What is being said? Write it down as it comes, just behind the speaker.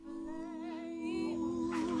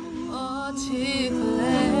Chick-fil-A.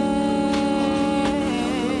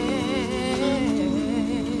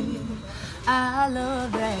 I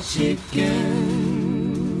love that chicken.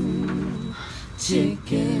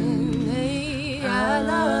 Hey, I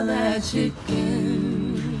love that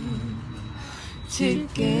chicken. Say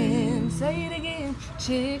it again.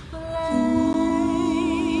 Chick-fil-A.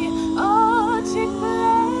 Oh,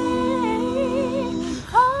 Chick-fil-A.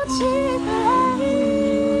 Oh, Chick-fil-A.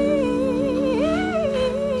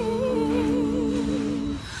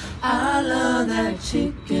 I love that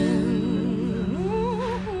chicken.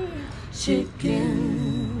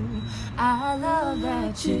 I love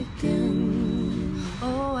that chicken.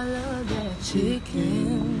 Oh, I love that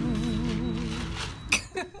chicken.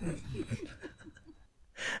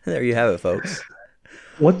 There you have it, folks.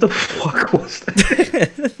 What the fuck was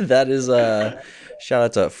that? That is shout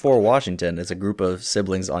out to For Washington. It's a group of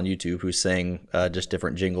siblings on YouTube who sing just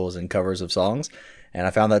different jingles and covers of songs. And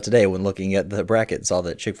I found that today when looking at the bracket and saw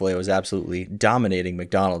that Chick-fil-A was absolutely dominating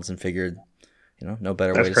McDonald's and figured, no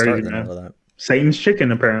better way to start than that. Satan's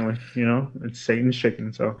chicken, apparently. It's Satan's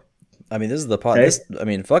chicken. So, I mean, this is the pod. Hey?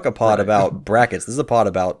 Fuck a pod about brackets. This is a pod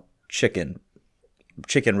about chicken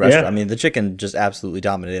restaurant. Yeah. I mean, the chicken just absolutely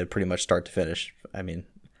dominated pretty much start to finish. I mean,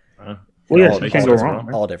 you can't go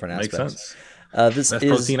wrong. All different aspects. Makes sense. This Best is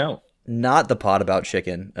protein out. Not the pod about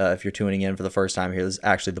chicken. If you're tuning in for the first time here, this is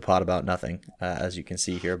actually the pod about nothing, as you can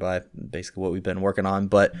see here by basically what we've been working on.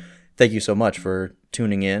 But thank you so much for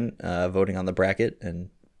tuning in, voting on the bracket, and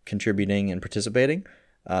contributing and participating.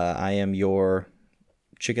 I am your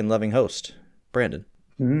chicken-loving host, Brandon.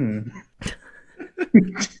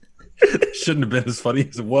 Shouldn't have been as funny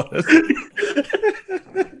as it was.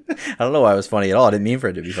 I don't know why it was funny at all. I didn't mean for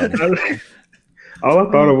it to be funny. All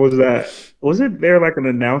I thought of was that, wasn't there like an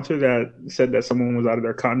announcer that said that someone was out of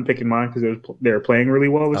their cotton picking mind because they were playing really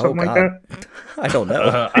well or something like that? I don't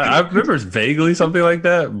know. I remember it's vaguely something like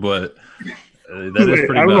that, but that is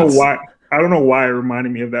pretty I don't nuts. know why. I don't know why it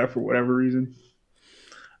reminded me of that for whatever reason.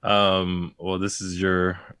 Well, this is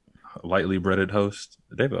your lightly breaded host,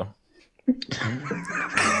 Devo. At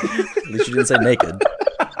least you didn't say naked.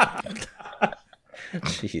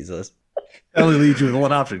 Jesus. I only leaves you with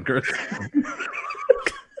one option, Chris.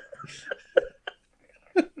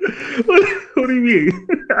 What do you mean?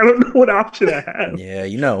 I don't know what option I have. Yeah,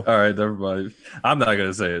 All right, everybody. I'm not going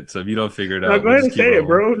to say it, so if you don't figure it out. Go ahead and say it,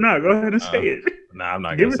 bro. No, go ahead and say it. Nah, I'm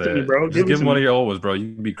not going to say it. Give it to me, bro. Just give him one of your old ones, bro.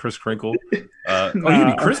 You can be Chris Crinkle. You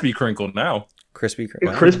can be Crispy Crinkle now. Crispy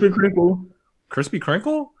Crinkle? Crispy Crinkle? Crispy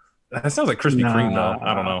Crinkle? That sounds like Krispy Kreme, though.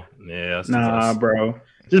 I don't know. Yeah, that's bro.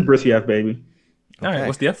 Just Brisky F, baby. All right,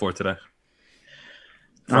 what's the F for today?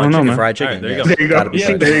 I don't know, man. Fried chicken. Right, there you go.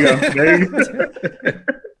 There you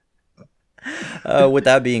go. With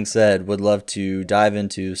that being said, would love to dive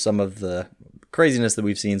into some of the craziness that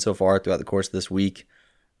we've seen so far throughout the course of this week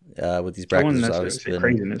with these brackets.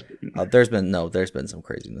 There's been some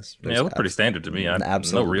craziness. Yeah, it looked pretty standard to me.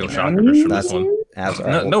 Absolutely. No real shockers from this one.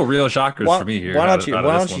 Absolutely. No real shockers for me here. Why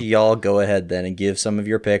don't you y'all go ahead then and give some of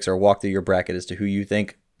your picks or walk through your bracket as to who you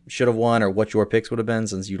think should have won or what your picks would have been,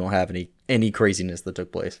 since you don't have any craziness that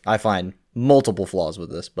took place. I find multiple flaws with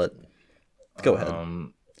this, but go ahead.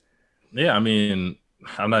 Yeah, I mean,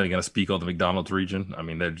 I'm not even going to speak on the McDonald's region. I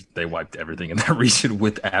mean, they wiped everything in that region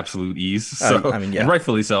with absolute ease. So, and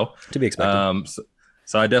rightfully so. To be expected.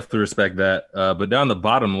 So I definitely respect that. But down the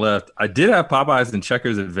bottom left, I did have Popeyes and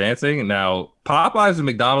Checkers advancing. Now, Popeyes and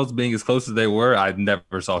McDonald's being as close as they were, I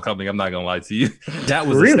never saw coming. I'm not going to lie to you. That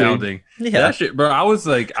was astounding. Yeah. That shit, bro. I was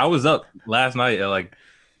up last night at like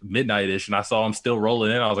midnight-ish, and I saw them still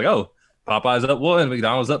rolling in. I was like, oh, Popeyes up 1,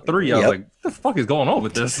 McDonald's up 3. I was like, what the fuck is going on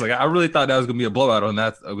with this? Like, I really thought that was going to be a blowout on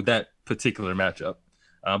that with that particular matchup.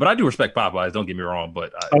 But I do respect Popeyes, don't get me wrong.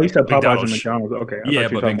 But you said Popeyes and McDonald's. Okay. Yeah,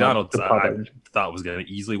 but McDonald's I thought was going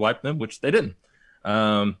to easily wipe them, which they didn't.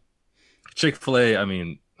 Chick-fil-A, I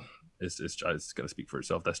mean, it's going to speak for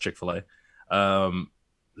itself. That's Chick-fil-A.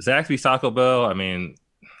 Zaxby's Taco Bell, I mean,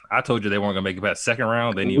 I told you they weren't going to make it past the second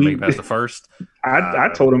round. They need to make it past the first. I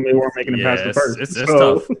told them they weren't making it past the first. It's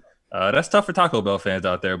tough. That's tough for Taco Bell fans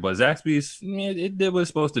out there, but Zaxby's, it did what it's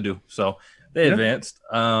supposed to do. So they advanced.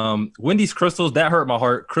 Wendy's Crystals, that hurt my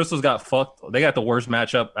heart. Crystals got fucked. They got the worst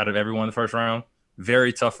matchup out of everyone in the first round.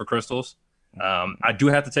 Very tough for Crystals. I do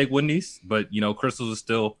have to take Wendy's, but Crystals is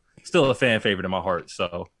still a fan favorite in my heart.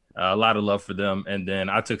 So a lot of love for them. And then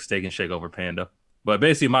I took Steak and Shake over Panda. But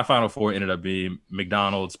basically, my final four ended up being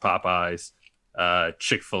McDonald's, Popeyes,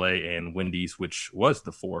 Chick-fil-A, and Wendy's, which was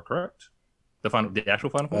the 4, correct? The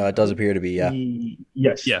actual final four? It does appear to be, yeah.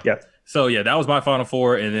 Yes. Yeah. So, that was my final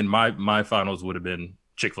 4, and then my finals would have been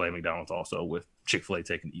Chick-fil-A and McDonald's also, with Chick-fil-A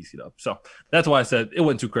taking the easy dub. So that's why I said it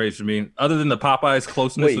wasn't too crazy for me. Other than the Popeyes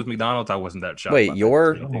closeness Wait. with McDonald's, I wasn't that shocked. Wait, by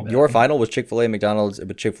your final was Chick-fil-A, McDonald's,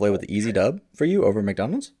 but Chick-fil-A with the easy dub for you over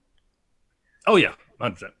McDonald's? Oh yeah,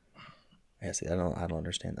 100%. Yeah, see, I don't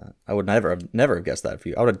understand that. I would never have guessed that for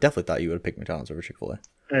you. I would have definitely thought you would have picked McDonald's over Chick-fil-A.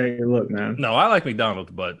 Hey, look, man. No, I like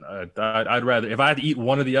McDonald's, but I'd rather, if I had to eat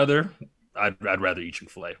one or the other, I'd rather eat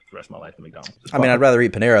Chick-fil-A for the rest of my life than McDonald's. I mean, I'd rather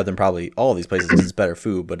eat Panera than probably all of these places because it's better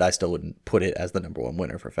food, but I still wouldn't put it as the number one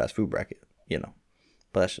winner for fast food bracket,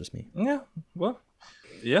 But that's just me. Yeah, well,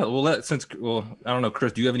 I don't know,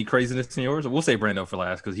 Chris, do you have any craziness in yours? We'll say Brando for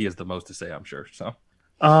last because he has the most to say, I'm sure. So,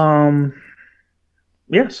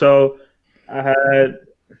 yeah. So I had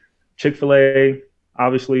Chick-fil-A,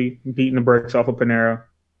 obviously beating the brakes off of Panera.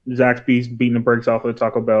 Zaxby's beating the brakes off of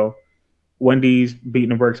Taco Bell. Wendy's beating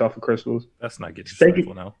the brakes off of Crystals. that's not getting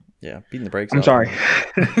disrespectful now. Yeah, beating the brakes. I'm off. sorry.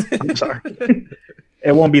 I'm sorry.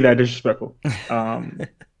 It won't be that disrespectful. Steak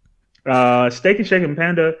and Shake and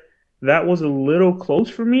Panda, that was a little close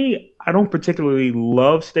for me. I don't particularly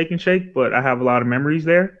love Steak and Shake, but I have a lot of memories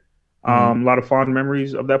there. A lot of fond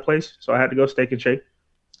memories of that place. So I had to go Steak and Shake.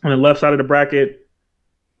 On the left side of the bracket,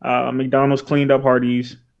 McDonald's cleaned up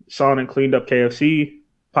Hardee's. Sonic cleaned up KFC.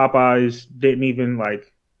 Popeyes didn't even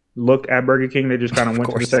look at Burger King. They just kind of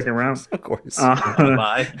went to the second round. Of course.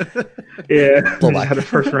 Bye. Yeah, Blow by. had a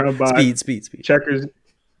first round bye. Speed.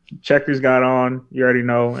 Checkers got on. You already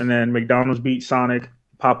know. And then McDonald's beat Sonic.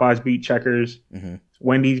 Popeyes beat Checkers. Mm-hmm.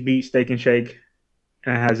 Wendy's beat Steak and Shake.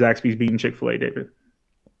 And it has Zaxby's beating Chick-fil-A, David.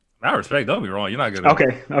 I respect. Don't be wrong. You're not gonna.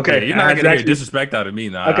 Okay. Yeah, you're not gonna hear disrespect out of me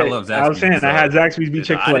now. Okay. I love Zaxby's. I was saying I had Zaxby's beat I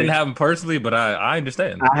Chick-fil-A. didn't have them personally, but I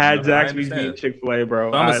understand. I had I Zaxby's understand. beat Chick-fil-A,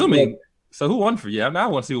 bro. So I'm assuming. So who won for you? I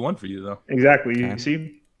want to see who won for you though. Exactly. You Okay.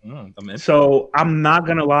 see? I'm interested. So I'm not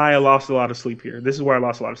gonna lie, I lost a lot of sleep here. This is where I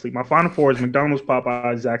lost a lot of sleep. My final four is McDonald's,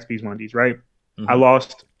 Popeyes, Zaxby's, Wendy's, right? Mhm. I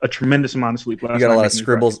lost a tremendous amount of sleep last You got a night lot of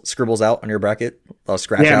making this scribbles out on your bracket? A lot of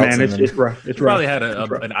scratch bracket. Yeah, outs? man, and it's rough. It's You probably rough. had It's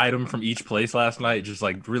rough. an item from each place last night, just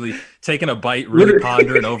really taking a bite, really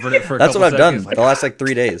pondering over it for a That's couple what I've done seconds. the last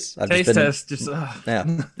 3 days. I've Taste just been, test, just yeah.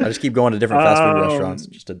 I just keep going to different fast food Um, restaurants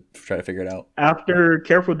just to try to figure it out. After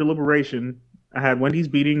careful deliberation, I had Wendy's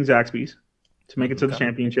beating Zaxby's to make it to the Okay.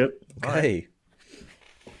 championship. Okay.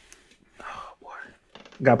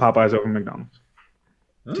 Got Popeyes over McDonald's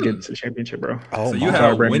to get to the championship, bro. Oh so my you God,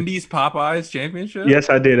 had a Brandon. Wendy's Championship? championship? Yes,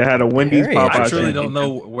 I did. I had a Wendy's Very Popeyes. I truly championship. don't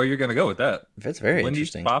know where you're gonna go with that. That's very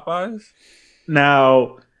Wendy's interesting. Popeyes.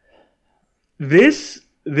 Now, this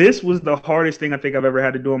was the hardest thing I think I've ever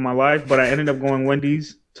had to do in my life, but I ended up going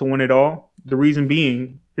Wendy's to win it all. The reason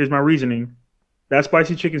being, here's my reasoning: that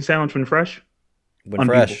spicy chicken sandwich when fresh, When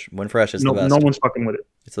fresh is no, the best. no one's fucking with it.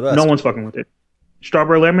 It's the best. No one's fucking with it.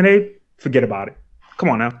 Strawberry lemonade, forget about it. Come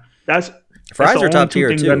on now, that's Fries the are only top two tier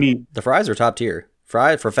things too. I need. The fries are top tier.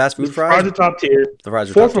 For fast food Fries fries, are top tier. the fries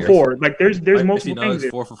are 4 top for tier. 4. Like there's Spicy multiple nuggets,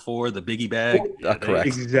 things. 4 for 4, the biggie bag. Correct.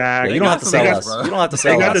 Exactly. You don't have to got sell some us. hits, bro. You don't have to They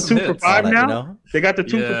sell got the us. 2 hits for on 5 that, now. you know? They got the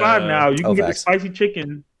 2 for 5 Yeah. now. You can Oh, get facts. the spicy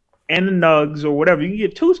chicken and the nugs or whatever. You can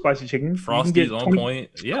get 2 spicy chicken. Frosties on point.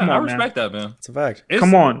 Yeah, Come I on, man. respect that, man. It's a fact.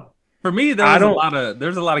 Come on. For me, I there's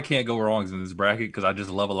don't- a lot of can't go wrongs in this bracket because I just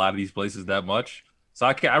love a lot of these places that much. So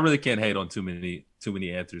I really can't hate on too many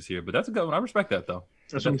answers here. But that's a good one. I respect that though.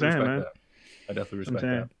 That's I what I'm definitely saying, man. respect that. I definitely respect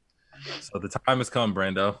saying. that. So the time has come,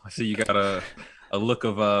 Brando. I see you got a look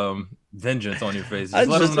of vengeance on your face. I Just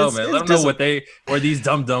let them just- know, it's- man. it's Let them know just- where these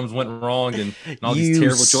dum dums went wrong and all You these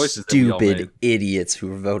terrible choices that we all made. stupid idiots who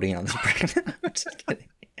were voting on this bracket. I'm just kidding.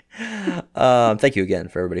 Thank you again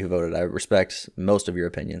for everybody who voted. I respect most of your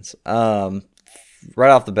opinions.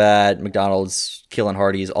 Right off the bat, McDonald's killing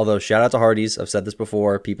Hardee's. Although shout out to Hardee's. I've said this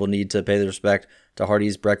before. People need to pay the respect to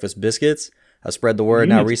Hardee's breakfast biscuits. I've spread the word You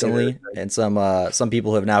now need to say recently, and some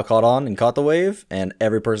people have now caught on and caught the wave. And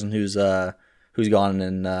every person who's gone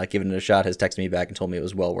and given it a shot has texted me back and told me it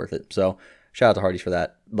was well worth it. So shout out to Hardee's for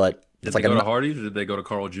that. But Did it's they like go a to Hardee's or did they go to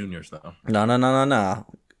Carl Jr.'s though? no.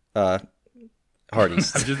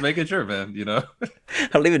 Hardee's. I'm just making sure, man. You know. I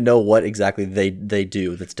don't even know what exactly they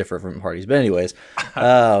do that's different from Hardee's. But anyways,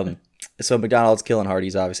 so McDonald's killing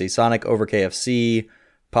Hardee's, obviously. Sonic over KFC.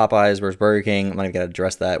 Popeyes versus Burger King. I'm not even going to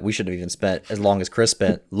address that. We shouldn't have even spent as long as Chris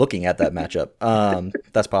spent looking at that matchup.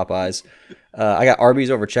 That's Popeyes. I got Arby's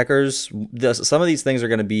over Checkers. Some of these things are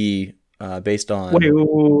going to be based on...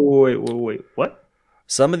 Wait. What?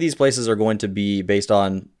 Some of these places are going to be based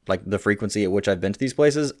on like the frequency at which I've been to these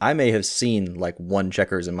places. I may have seen like one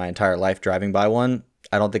Checkers in my entire life driving by one.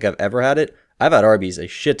 I don't think I've ever had it. I've had Arby's a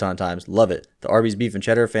shit ton of times. Love it. The Arby's beef and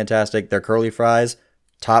cheddar, fantastic. Their curly fries,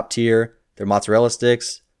 top tier. Their mozzarella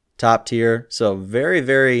sticks, top tier. So very,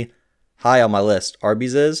 very high on my list.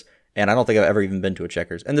 Arby's is, and I don't think I've ever even been to a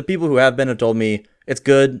Checkers. And the people who have been have told me it's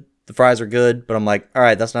good, the fries are good, but I'm like, all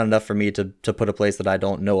right, that's not enough for me to put a place that I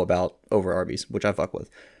don't know about over Arby's, which I fuck with.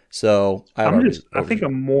 So I think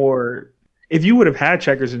I'm more. If you would have had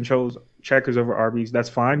Checkers and chose Checkers over Arby's, that's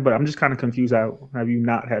fine. But I'm just kind of confused. How have you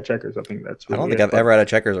not had Checkers? I think that's. I don't think I've ever had a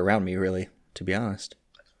Checkers around me, really, to be honest.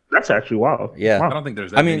 That's actually wild. Yeah, wow. I don't think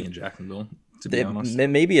there's that many in Jacksonville. To be honest, it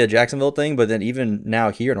may be a Jacksonville thing, but then even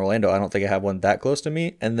now here in Orlando, I don't think I have one that close to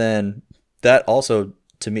me. And then that also,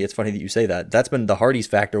 to me, it's funny that you say that. That's been the Hardee's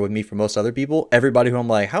factor with me for most other people. Everybody who I'm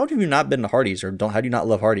like, how have you not been to Hardee's, or how do you not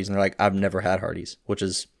love Hardee's? And they're like, I've never had Hardee's, which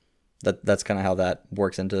is that's kind of how that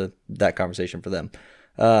works into that conversation for them.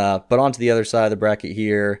 But on to the other side of the bracket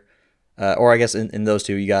here, or I guess in those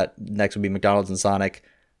two, you got next would be McDonald's and Sonic.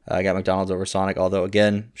 I got McDonald's over Sonic, although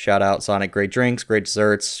again, shout out Sonic, great drinks, great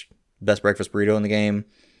desserts, best breakfast burrito in the game.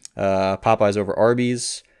 Popeyes over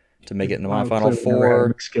Arby's to make it into my final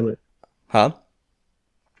four. Skillet. Huh?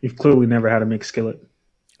 You've clearly never had a mixed skillet.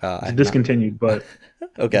 It's discontinued, but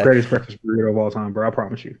okay. Greatest breakfast burrito of all time, bro. I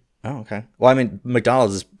promise you. Oh, okay. Well, I mean,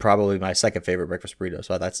 McDonald's is probably my second favorite breakfast burrito,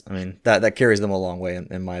 so that carries them a long way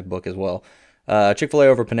in my book as well. Chick-fil-A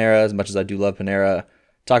over Panera, as much as I do love Panera.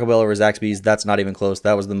 Taco Bell over Zaxby's, that's not even close.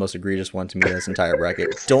 That was the most egregious one to me in this entire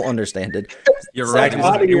bracket. Don't understand it. You're right.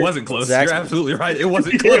 It wasn't close. You're absolutely right. It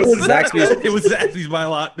wasn't close. It was Zaxby's by a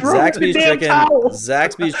lot.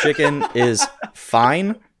 Zaxby's chicken is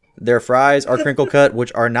fine. Their fries are crinkle cut,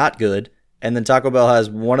 which are not good. And then Taco Bell has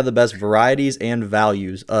one of the best varieties and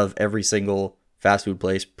values of every single fast food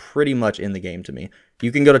place pretty much in the game to me.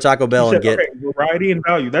 You can go to Taco Bell and get variety and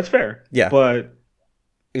value. That's fair. Yeah. But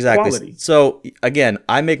exactly. Quality. So again,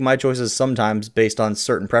 I make my choices sometimes based on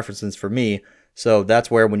certain preferences for me. So that's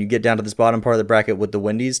where when you get down to this bottom part of the bracket with the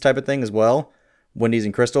Wendy's type of thing as well, Wendy's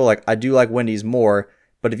and Crystal, like I do like Wendy's more,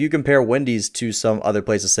 but if you compare Wendy's to some other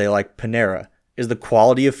places, say like Panera, is the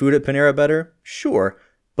quality of food at Panera better? Sure.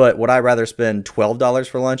 But would I rather spend $12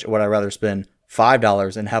 for lunch, or would I rather spend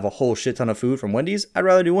 $5 and have a whole shit ton of food from Wendy's? I'd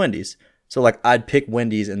rather do Wendy's. So like I'd pick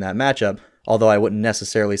Wendy's in that matchup, although I wouldn't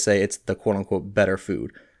necessarily say it's the quote unquote better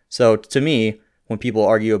food. So to me, when people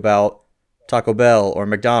argue about Taco Bell or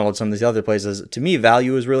McDonald's, some of these other places, to me,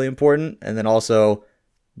 value is really important. And then also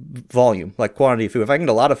volume, like quantity of food. If I can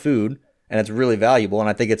get a lot of food and it's really valuable and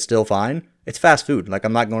I think it's still fine, it's fast food. Like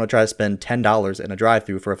I'm not going to try to spend $10 in a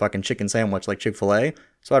drive-thru for a fucking chicken sandwich like Chick-fil-A.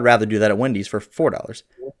 So I'd rather do that at Wendy's for $4.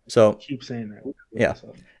 So keep saying that. Yeah.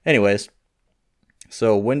 Anyways,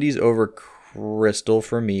 so Wendy's over Crystal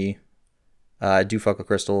for me. I do fuck with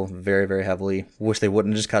Crystal very, very heavily. Wish they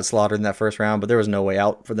wouldn't have just got slaughtered in that first round, but there was no way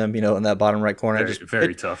out for them, in that bottom right corner.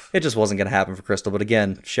 Very tough. It just wasn't going to happen for Crystal. But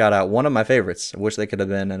again, shout out, one of my favorites. I wish they could have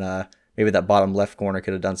been, and maybe that bottom left corner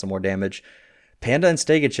could have done some more damage. Panda and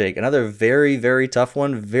Steak and Shake, another very, very tough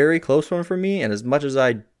one, very close one for me. And as much as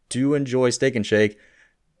I do enjoy Steak and Shake,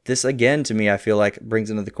 this again to me, I feel like brings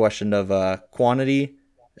into the question of quantity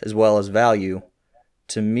as well as value.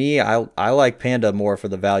 To me, I like Panda more for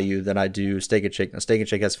the value than I do Steak and Shake. Now, Steak and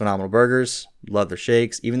Shake has phenomenal burgers, love their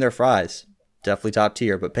shakes, even their fries, definitely top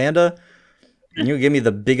tier. But Panda, you give me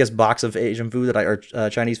the biggest box of Asian food or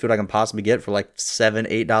Chinese food I can possibly get for like $7,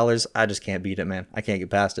 $8. I just can't beat it, man. I can't get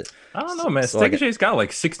past it. I don't know, man. So Steak and Shake's got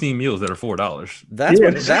like 16 meals that are $4. That's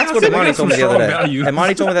what Imani told me the other day.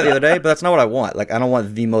 Imani told me that the other day, but that's not what I want. Like I don't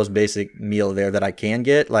want the most basic meal there that I can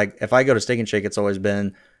get. Like if I go to Steak and Shake, it's always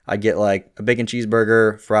been I get like a bacon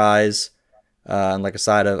cheeseburger, fries, and like a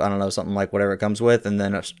side of, I don't know, something like whatever it comes with, and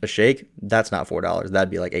then a shake. That's not $4. That'd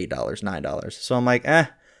be like $8, $9. So I'm like,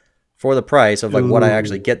 for the price of like what I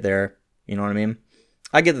actually get there, you know what I mean?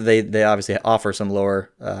 I get that they obviously offer some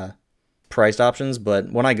lower priced options,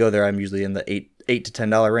 but when I go there, I'm usually in the $8 to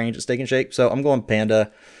 $10 range at Steak and Shake. So I'm going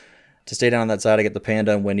Panda. To stay down on that side, I get the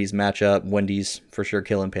Panda and Wendy's matchup. Wendy's for sure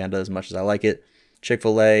killing Panda as much as I like it.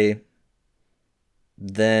 Chick-fil-A,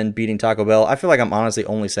 then beating Taco Bell. I feel like I'm honestly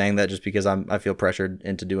only saying that just because I feel pressured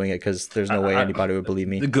into doing it because there's no way anybody would believe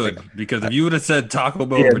me. Good, because if you would have said Taco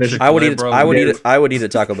Bell over Chick-fil-A, I would eat a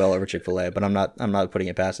Taco Bell over Chick-fil-A, but I'm not putting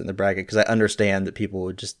it past it in the bracket because I understand that people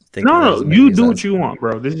would just think. No, you do what you want,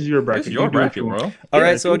 bro. This is your bracket. This is your bracket, bro. All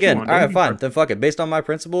right, so again, all right, fine. Then fuck it. Based on my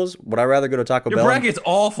principles, would I rather go to Taco Bell? Your bracket's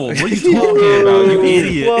awful. What are you talking about, you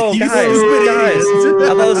idiot? Whoa, guys.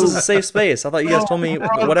 I thought this was a safe space. I thought you guys told me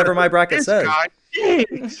whatever my bracket says.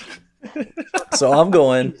 So I'm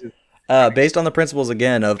going based on the principles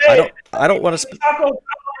again of I don't want to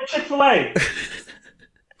Chick-fil-A.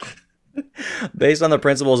 Based on the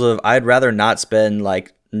principles of I'd rather not spend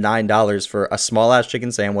like $9 for a small ass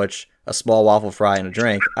chicken sandwich, a small waffle fry, and a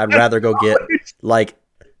drink. I'd rather go get like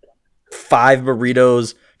 5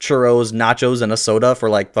 burritos, churros, nachos, and a soda for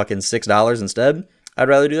like fucking $6 instead, I'd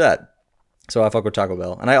rather do that. So I fuck with Taco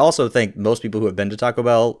Bell. And I also think most people who have been to Taco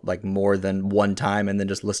Bell like more than one time and then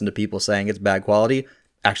just listen to people saying it's bad quality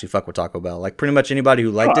actually fuck with Taco Bell. Like pretty much anybody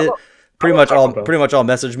who liked it pretty much all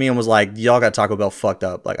messaged me and was like, y'all got Taco Bell fucked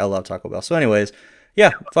up. Like I love Taco Bell. So anyways,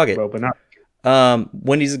 yeah, fuck it. But not.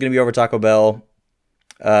 Wendy's is going to be over Taco Bell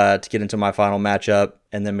to get into my final matchup,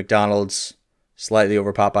 and then McDonald's slightly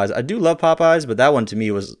over Popeyes. I do love Popeyes, but that one to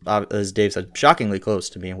me was, as Dave said, shockingly close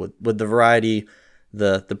to me with the variety,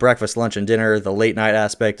 the breakfast, lunch, and dinner, the late night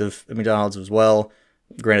aspect of McDonald's as well.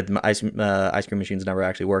 Granted, the ice cream machine's never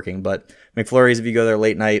actually working, but McFlurries, if you go there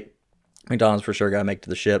late night, McDonald's for sure got to make to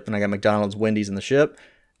the ship. And I got McDonald's, Wendy's in the ship,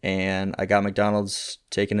 and I got McDonald's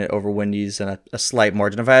taking it over Wendy's in a slight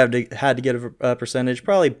margin. If I had to get a percentage,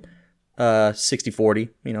 probably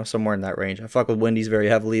 60-40, somewhere in that range. I fuck with Wendy's very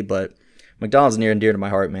heavily, but McDonald's is near and dear to my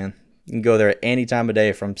heart, man. You can go there at any time of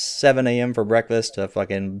day from 7 a.m. for breakfast to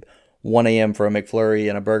fucking 1 a.m. for a McFlurry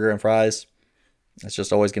and a burger and fries. It's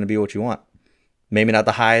just always going to be what you want. Maybe not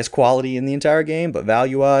the highest quality in the entire game, but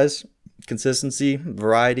value-wise, consistency,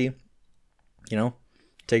 variety,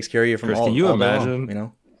 takes care of you from Chris, all. Can you all imagine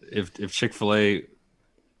long, if Chick-fil-A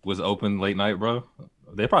was open late night, bro?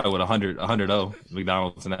 They probably would 100-0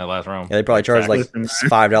 McDonald's in that last round. Yeah, they probably charge like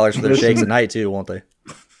 $5 for their shakes at night too, won't they?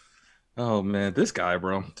 Oh man, this guy,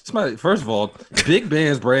 bro. First of all, Big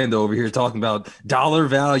Ben's brand over here talking about dollar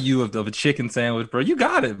value of a chicken sandwich, bro. You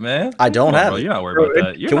got it, man. I don't have bro. it. You're not worried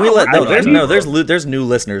about that. Can we let there's new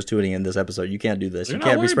listeners tuning in this episode. You can't do this. You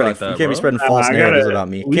can't be spreading false narratives about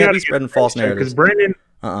me. You can't be spreading false narratives. Because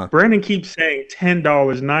Brandon keeps saying $10,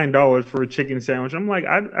 $9 for a chicken sandwich. I'm like,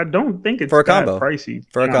 I don't think it's for a combo. Pricey.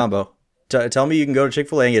 For a combo. Tell me you can go to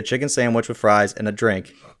Chick-fil-A and get a chicken sandwich with fries and a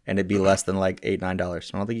drink, and it'd be less than like $8,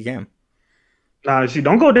 $9. I don't think you can. Nah, see,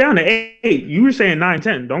 don't go down to 8. You were saying 9,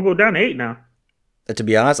 10. Don't go down to 8 now. To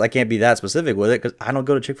be honest, I can't be that specific with it because I don't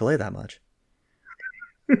go to Chick-fil-A that much.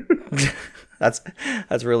 That's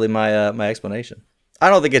really my explanation. I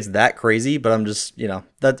don't think it's that crazy, but I'm just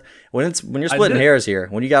that when you're splitting hairs here,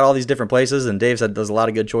 when you got all these different places, and Dave said there's a lot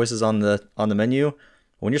of good choices on the menu.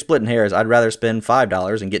 When you're splitting hairs, I'd rather spend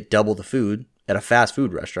 $5 and get double the food at a fast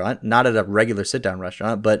food restaurant, not at a regular sit down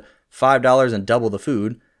restaurant, but $5 and double the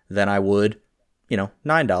food than I would,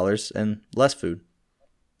 $9 and less food.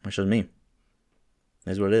 Which is me.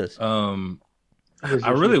 Is what it is. I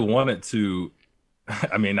really wanted to.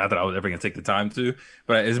 I mean, not that I was ever going to take the time to,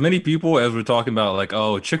 but as many people as we're talking about, like,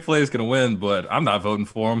 oh, Chick-fil-A is going to win, but I'm not voting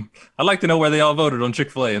for them. I'd like to know where they all voted on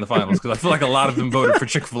Chick-fil-A in the finals because I feel like a lot of them voted for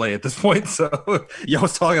Chick-fil-A at this point. So y'all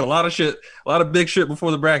was talking a lot of shit, a lot of big shit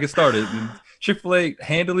before the bracket started. And Chick-fil-A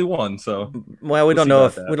handily won. So we don't know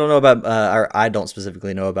about, or I don't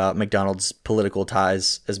specifically know about McDonald's political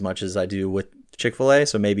ties as much as I do with Chick-fil-A.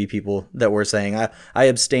 So maybe people that were saying I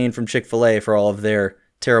abstain from Chick-fil-A for all of their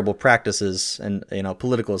terrible practices and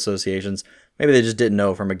political associations, maybe they just didn't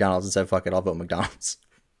know from McDonald's and said, fuck it, I'll vote McDonald's.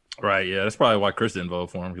 Right, yeah, that's probably why Chris didn't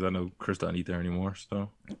vote for him, because I know Chris doesn't eat there anymore.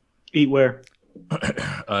 So eat where?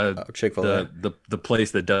 Chick-fil-A, the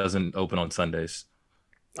place that doesn't open on Sundays.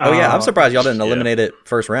 Oh yeah, I'm surprised y'all didn't eliminate it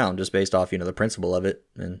first round just based off the principle of it,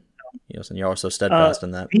 and and y'all are so steadfast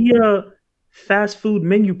in that. The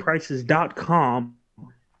fastfoodmenuprices.com,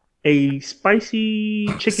 a spicy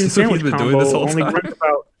chicken sandwich combo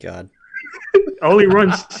only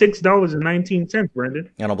runs $6.19,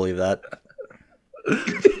 Brandon. I don't believe that.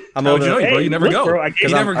 I'm going. Bro, you never go. Bro, he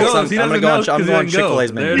never goes. He doesn't know. I'm going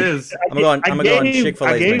Chick-fil-A's menu. There it is. I'm going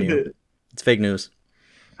Chick-fil-A's menu. It's fake news.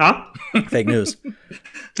 Huh? Fake news.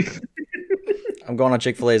 I'm going on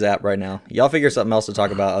Chick-fil-A's app right now. Y'all figure something else to talk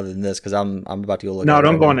about other than this because I'm about to go look. No,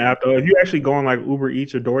 don't go on the app though. If you actually go on like Uber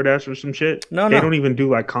Eats or DoorDash or some shit, they don't even do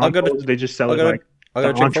like combos. They just sell it like I'll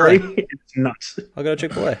go to Chick-fil-A. It's nuts. I'll go to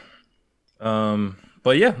Chick-fil-A.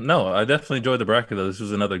 But yeah, no, I definitely enjoyed the bracket though. This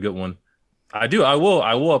was another good one. I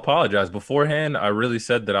will apologize. Beforehand, I really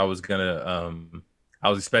said that I was gonna I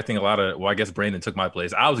was expecting a lot of, I guess Brandon took my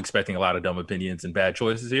place. I was expecting a lot of dumb opinions and bad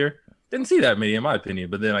choices here. Didn't see that many in my opinion,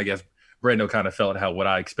 but then I guess Brandon kind of felt what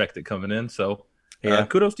I expected coming in. So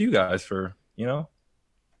kudos to you guys for,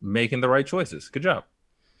 making the right choices. Good job.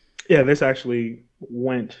 Yeah, this actually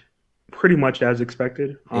went pretty much as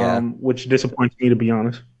expected, which disappoints me, to be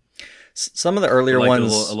honest. Some of the earlier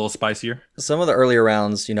ones, a little spicier. Some of the earlier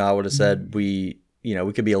rounds, I would have said we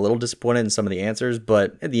could be a little disappointed in some of the answers,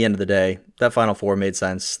 but at the end of the day, that Final Four made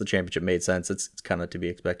sense. The championship made sense. It's kind of to be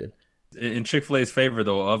expected. In Chick-fil-A's favor,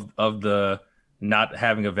 though, of the not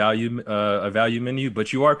having a value menu,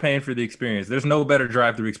 but you are paying for the experience. There's no better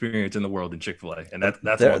drive-through experience in the world than Chick-fil-A, and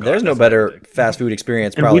There's no better fast food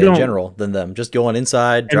experience And probably in general than them. Just going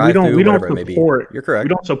inside, And drive through, we don't whatever it may be. support. You're correct. We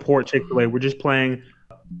don't support Chick-fil-A. We're just playing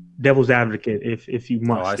devil's advocate. If you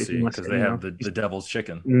must, Oh, I if see, you must, because they have the devil's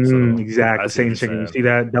chicken. exactly I see what same you're chicken. You saying. see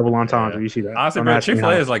that double entendre? Yeah. You see that? Honestly, Don't bro, ask me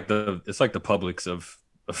Chick-fil-A how. is like the Publix of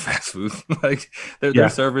fast food. Like Yeah. their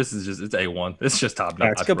service is it's A1. It's just top notch.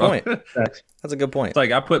 That's a good bro. point. Facts. That's a good point. It's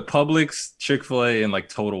like I put Publix, Chick-fil-A, and like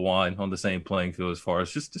Total Wine on the same playing field as far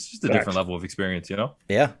as it's just a Facts. different level of experience, you know?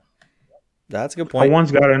 Yeah, that's a good I point.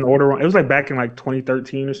 once got an order. It was like back in like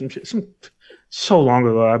 2013 or some shit. So long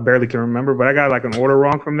ago, I barely can remember. But I got like an order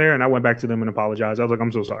wrong from there, and I went back to them and apologized. I was like,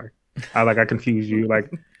 "I'm so sorry. I confused you. Like,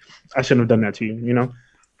 I shouldn't have done that to you. You know,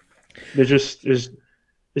 it's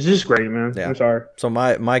just great, man. Yeah. I'm sorry. So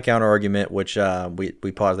my counter argument, which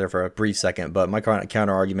we paused there for a brief second, but my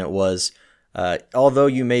counter argument was, although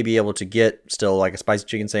you may be able to get still like a spicy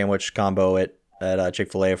chicken sandwich combo at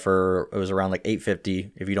Chick-fil-A for it was around like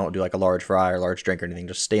 $8.50 if you don't do like a large fry or large drink or anything,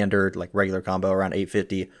 just standard like regular combo around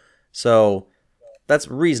 $8.50. So that's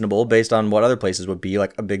reasonable based on what other places would be,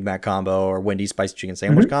 like a Big Mac combo or Wendy's spicy chicken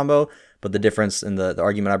sandwich combo. But the difference in the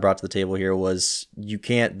argument I brought to the table here was you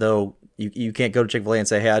can't go to Chick-fil-A and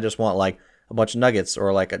say, hey, I just want like a bunch of nuggets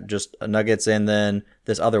or like just nuggets and then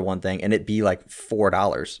this other one thing, and it be like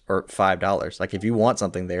 $4 or $5. Like if you want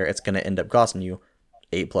something there, it's going to end up costing you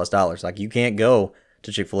 $8+. Like you can't go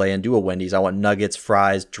to Chick-fil-A and do a Wendy's, I want nuggets,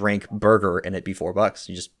 fries, drink, burger, and it be $4.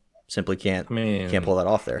 You just simply can't pull that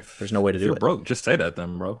off there. There's no way to If do you're it. broke, just say that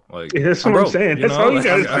then, bro. Like Yeah, that's I'm what I'm broke, saying. you That's know, all you like,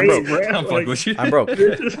 gotta I'm say, broke. bro. I'm fucking with you. I'm broke.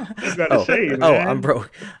 You gotta say, man. I'm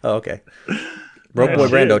broke. Oh, okay. Broke Yeah, Boy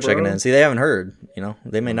shit, Brando bro. checking in. See, they haven't heard. You know,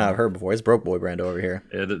 they may not have heard before. It's Broke Boy Brando over here.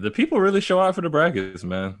 Yeah, the people really show out for the brackets,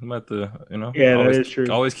 man. I'm at the, Yeah, that always, is true.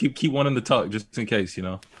 Always keep one in the tuck just in case, you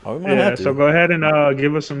know. Oh, we might Yeah, have to. so go ahead and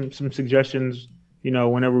give us some suggestions. You know,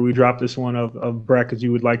 whenever we drop this one of brackets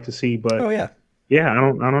you would like to see. But Oh yeah, yeah, I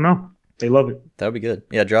don't know. They love it. that would be good.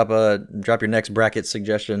 Yeah, drop your next bracket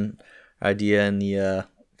suggestion idea in the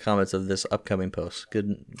comments of this upcoming post.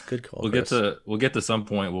 Good call. We'll get to some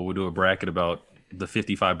point where we'll do a bracket about the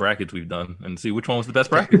 55 brackets we've done and see which one was the best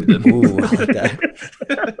bracket we did. Ooh, I like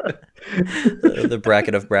that. the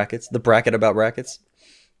bracket of brackets. The bracket about brackets.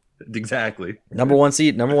 Exactly. Number one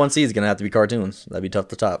seed is gonna have to be cartoons. That'd be tough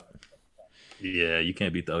to top. Yeah, you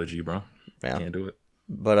can't beat the OG, bro. Yeah. Can't do it.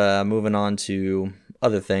 But moving on to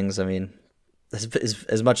other things, I mean,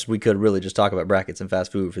 as much as we could really just talk about brackets and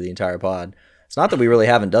fast food for the entire pod. It's not that we really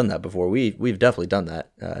haven't done that before. We've definitely done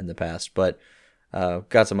that in the past, but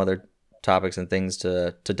got some other topics and things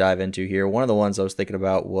to dive into here. One of the ones I was thinking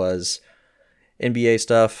about was NBA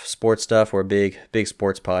stuff, sports stuff. We're a big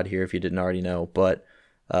sports pod here, if you didn't already know. But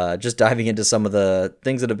just diving into some of the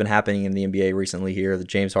things that have been happening in the NBA recently here, the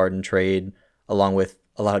James Harden trade, along with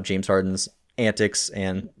a lot of James Harden's antics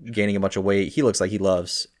and gaining a bunch of weight. He looks like he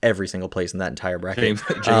loves every single place in that entire bracket.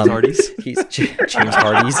 James Hardy's. He's James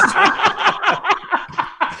Hardy's.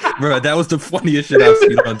 Bro, that was the funniest shit I've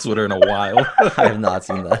seen on Twitter in a while. I have not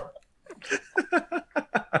seen that.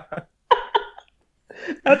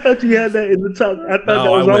 I thought you had that in the top. I thought that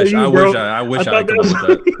No, was all you, bro. I wish I thought could that do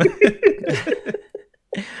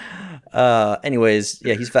was- that. Anyways,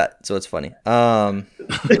 yeah, he's fat, so it's funny.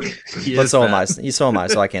 He But is so fat. am I. So am I.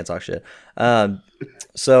 So I can't talk shit.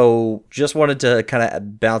 So just wanted to kind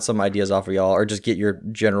of bounce some ideas off of y'all, or just get your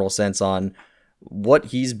general sense on what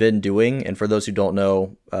he's been doing. And for those who don't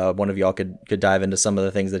know, one of y'all could dive into some of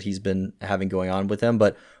the things that he's been having going on with him.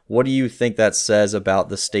 But what do you think that says about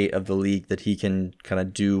the state of the league, that he can kind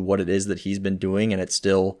of do what it is that he's been doing and it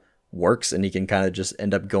still works, and he can kind of just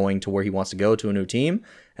end up going to where he wants to go, to a new team?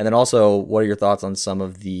 And then also, what are your thoughts on some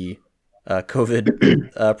of the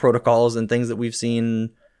COVID protocols and things that we've seen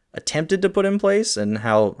attempted to put in place, and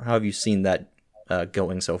how have you seen that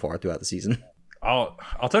going so far throughout the season? I'll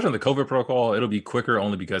touch on the COVID protocol. It'll be quicker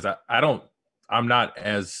only because I'm not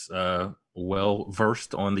as well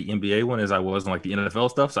versed on the NBA one as I was on like the NFL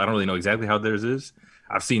stuff, so I don't really know exactly how theirs is.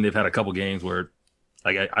 I've seen they've had a couple games where,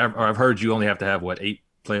 like I've heard you only have to have 8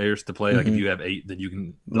 players to play. Like if you have 8, then you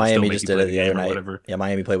can. Miami just did it the other night. Whatever. Yeah,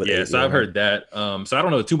 Miami played with 8. So I've heard that. So I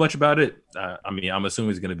don't know too much about it. I mean, I'm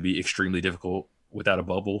assuming it's going to be extremely difficult without a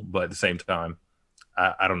bubble, but at the same time,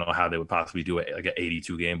 I don't know how they would possibly do it like an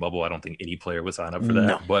 82 game bubble. I don't think any player would sign up for that.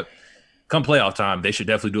 No. But come playoff time, they should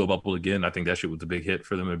definitely do a bubble again. I think that shit was a big hit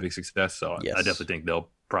for them and a big success. So Yes. I definitely think they'll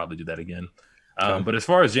probably do that again. Okay. But as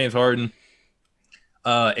far as James Harden,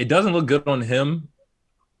 it doesn't look good on him,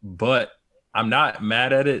 but I'm not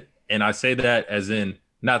mad at it. And I say that as in,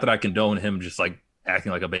 not that I condone him just like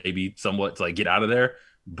acting like a baby somewhat to like get out of there.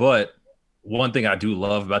 But one thing I do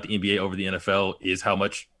love about the NBA over the NFL is how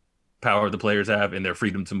much power the players have and their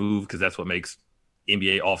freedom to move, because that's what makes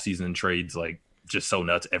NBA offseason trades like just so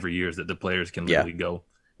nuts every year, is that the players can literally go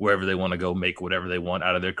wherever they want to go, make whatever they want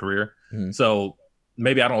out of their career. So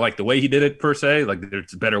maybe I don't like the way he did it per se. Like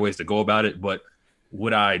there's better ways to go about it, but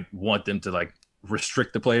would I want them to like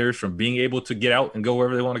restrict the players from being able to get out and go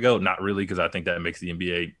wherever they want to go? Not really, because I think that makes the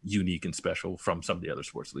NBA unique and special from some of the other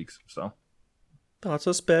sports leagues. So that's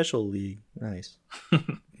a special league. Nice.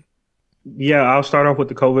 Yeah, I'll start off with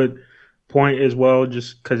the COVID point as well,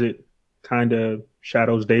 just because it kind of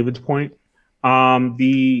shadows David's point. I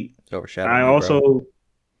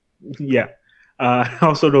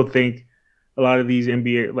also don't think a lot of these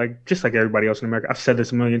NBA, like just like everybody else in America, I've said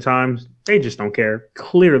this a million times, they just don't care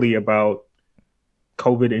clearly about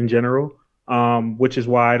COVID in general, which is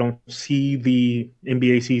why I don't see the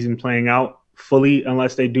NBA season playing out fully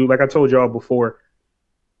unless they do, like I told y'all before,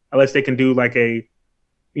 unless they can do like a,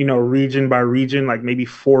 region by region, like maybe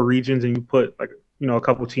 4 regions, and you put like, a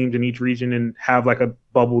couple teams in each region and have like a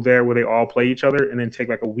bubble there where they all play each other and then take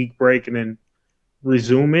like a week break and then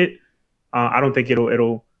resume it. I don't think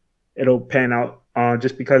it'll pan out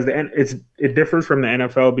just because it differs from the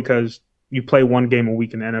NFL, because you play 1 game a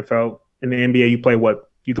week in the NFL. In the NBA, you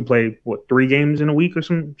can play 3 games in a week or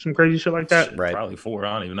some crazy shit like that. Right. Probably 4.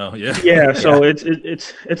 I don't even know. Yeah. Yeah. So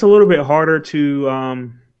it's a little bit harder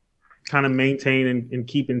to kind of maintain and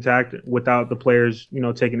keep intact without the players,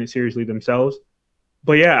 taking it seriously themselves.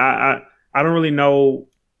 But yeah, I don't really know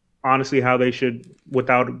honestly how they should,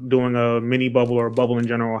 without doing a mini bubble or a bubble in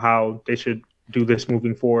general, how they should do this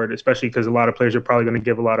moving forward, especially because a lot of players are probably going to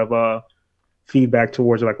give a lot of feedback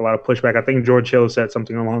towards like a lot of pushback. I think George Hill said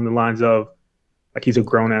something along the lines of like he's a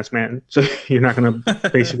grown ass man, so you're not going to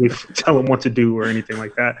basically tell him what to do or anything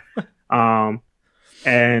like that.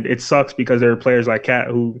 And it sucks because there are players like Cat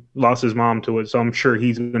who lost his mom to it, so I'm sure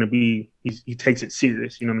he's going to be he takes it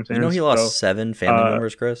serious. You know what I'm saying? He lost 7 family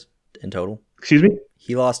members, Chris, in total. Excuse me?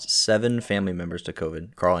 He lost 7 family members to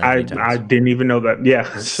COVID. Karl Anthony Towns. I didn't even know that.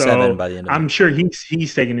 Yeah, so 7 by the end of I'm sure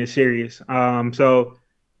he's taking it serious. So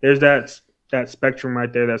there's that spectrum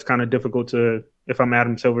right there that's kind of difficult to, if I'm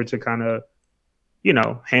Adam Silver, to kind of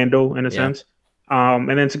handle in a sense. And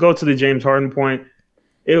then to go to the James Harden point,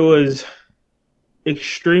 it was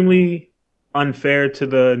extremely unfair to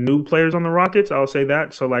the new players on the Rockets. I'll say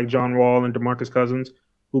that. So like John Wall and DeMarcus Cousins,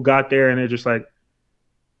 who got there and they're just like,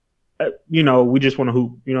 we just want to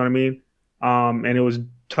hoop. You know what I mean? And it was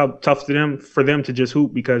tough for them to just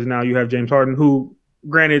hoop, because now you have James Harden, who,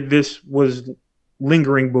 granted, this was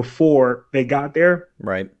lingering before they got there.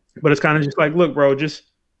 Right. But it's kind of just like, look, bro, just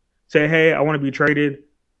say, hey, I want to be traded,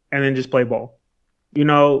 and then just play ball. I'm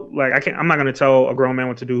not going to tell a grown man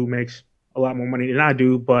what to do who makes a lot more money than I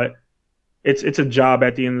do, but it's a job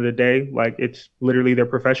at the end of the day. Like, it's literally their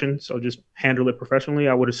profession. So just handle it professionally,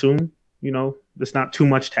 I would assume. That's not too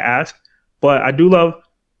much to ask. But I do love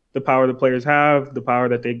the power the players have, the power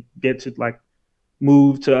that they get to like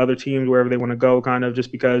move to other teams wherever they want to go, kind of, just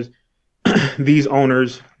because these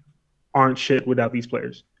owners aren't shit without these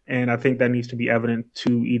players. And I think that needs to be evident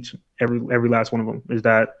to every last one of them, is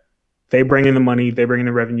that they bring in the money, they bring in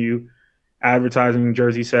the revenue, advertising,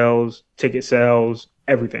 jersey sales, ticket sales,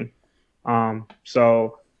 everything.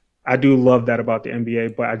 So I do love that about the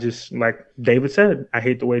NBA, but I just, like David said, I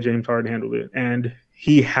hate the way James Harden handled it. And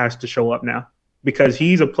he has to show up now, because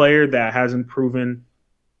he's a player that hasn't proven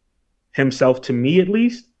himself, to me at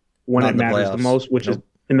least, when it matters the most, which is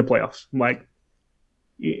in the playoffs. Like,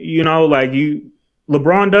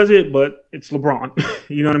 LeBron does it, but it's LeBron.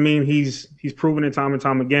 You know what I mean? He's proven it time and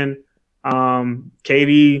time again.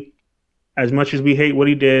 KD, as much as we hate what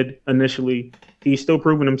he did initially, he's still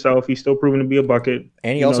proven himself. He's still proven to be a bucket.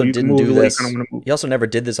 And he also didn't do this. He also never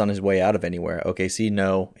did this on his way out of anywhere. OKC,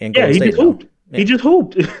 no. And Golden State, just hooped. Yeah. He just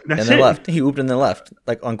hooped. That's and then left. He hooped and then left,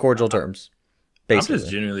 like on cordial terms. Basically. I'm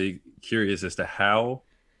just genuinely curious as to how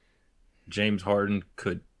James Harden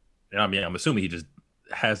could. I mean, I'm assuming he just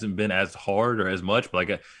hasn't been as hard or as much, but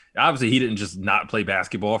like obviously he didn't just not play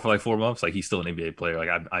basketball for like 4 months. Like, he's still an NBA player. Like,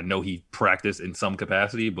 I know he practiced in some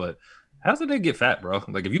capacity, but how does it get fat, bro?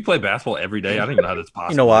 Like, if you play basketball every day, I don't even know how that's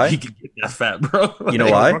possible. You know why? He can get that fat, bro. You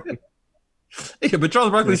know why? Yeah, but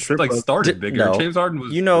Charles Barkley like started bigger. No. James Harden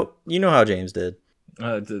was. You know how James did.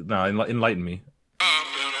 No, enlighten me.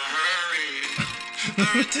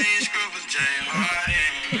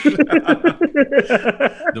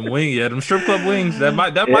 Them wings, them strip club wings. That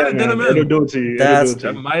might have did him in. Do it to you.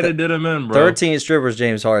 That might have did him in, bro. 13 strippers,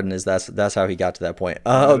 James Harden is that's how he got to that point.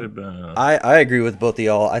 I agree with both of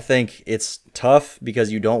y'all. I think it's tough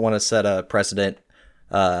because you don't want to set a precedent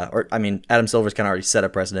or I mean, Adam Silver's kind of already set a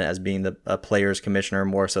precedent as being a player's commissioner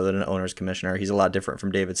more so than an owner's commissioner. He's a lot different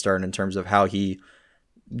from David Stern in terms of how he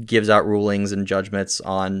gives out rulings and judgments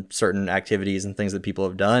on certain activities and things that people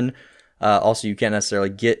have done. Also, you can't necessarily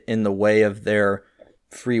get in the way of their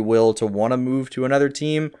free will to want to move to another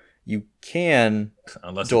team. You can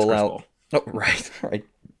unless dole it's Chris out. Paul. Oh, right.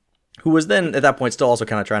 Who was then at that point still also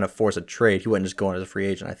kind of trying to force a trade. He wasn't just going as a free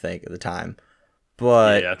agent, I think, at the time.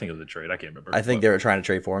 But Yeah, I think it was a trade. I can't remember. I think they were trying to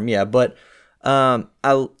trade for him. Yeah, but I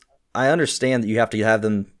understand that you have to have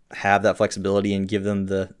them have that flexibility and give them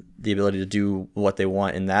the ability to do what they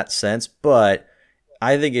want in that sense. But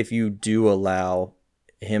I think if you do allow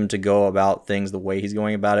him to go about things the way he's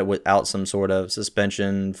going about it without some sort of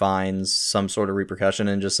suspension, fines, some sort of repercussion,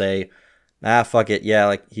 and just say, fuck it, yeah,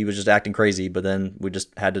 like he was just acting crazy, but then we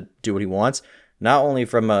just had to do what he wants. Not only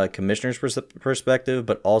from a commissioner's perspective,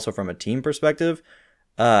 but also from a team perspective.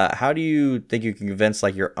 How do you think you can convince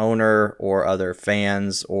like your owner or other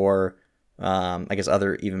fans or I guess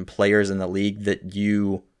other even players in the league that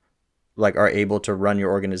you like are able to run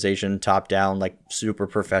your organization top down like super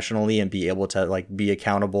professionally and be able to like be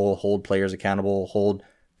accountable, hold players accountable, hold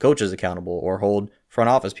coaches accountable, or hold front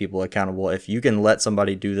office people accountable? If you can let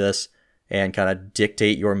somebody do this and kind of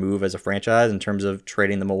dictate your move as a franchise in terms of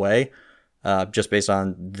trading them away, just based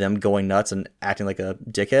on them going nuts and acting like a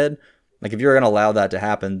dickhead. Like if you're going to allow that to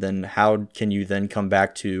happen, then how can you then come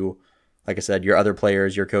back to, like I said, your other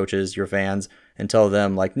players, your coaches, your fans, and tell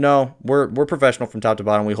them like, no, we're professional from top to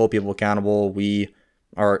bottom. We hold people accountable. We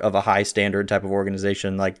are of a high standard type of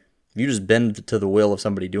organization. Like if you just bend to the will of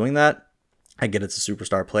somebody doing that, I get it's a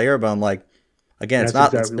superstar player, but I'm like, again, it's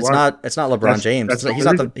not LeBron James.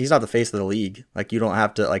 He's not the face of the league. Like you don't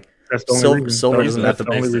have to like. That's the only reason. Silver doesn't have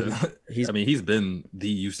to. He's been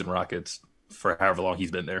the Houston Rockets for however long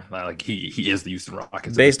he's been there. Like he is the Houston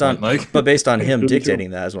Rockets. Based on him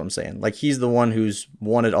dictating that is what I'm saying. Like he's the one who's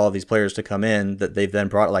wanted all these players to come in that they've then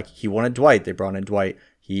brought. Like he wanted Dwight, they brought in Dwight.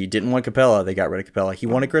 He didn't want Capella, they got rid of Capella. He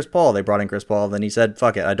wanted Chris Paul, they brought in Chris Paul. Then he said,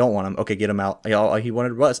 "Fuck it, I don't want him." Okay, get him out. He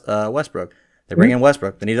wanted Westbrook. They bring in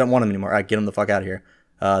Westbrook. Then he doesn't want him anymore. All right, get him the fuck out of here.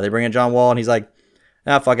 They bring in John Wall, and he's like,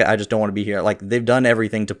 fuck it, I just don't want to be here. Like, they've done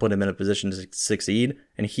everything to put him in a position to succeed,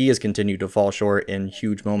 and he has continued to fall short in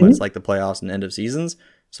huge moments like the playoffs and end of seasons.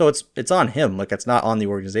 So it's on him. Like, it's not on the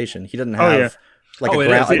organization. He doesn't have like a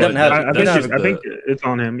ground. He doesn't have. I think it's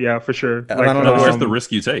on him. Yeah, for sure. I Like, don't know. It's just the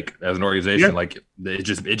risk you take as an organization. Yeah. Like it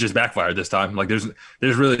just backfired this time. Like there's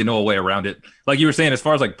really no way around it. Like you were saying, as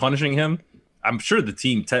far as like punishing him, I'm sure the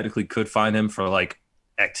team technically could fine him for like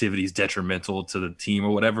activities detrimental to the team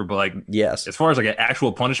or whatever. But like, yes, as far as like an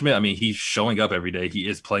actual punishment, I mean, he's showing up every day. He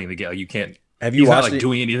is playing the game. Like, you can't. Have you he's watched not like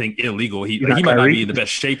doing anything illegal. He not might not Kyrie? be in the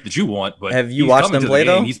best shape that you want, but Have you he's watched coming them to play, the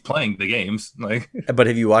game. though? He's playing the games. Like, But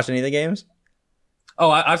have you watched any of the games? oh,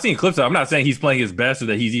 I've seen clips of it. I'm not saying he's playing his best or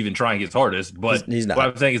that he's even trying his hardest, but He's not. what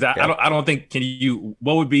I'm saying is that Yeah. I don't think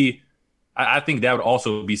what would be. I think that would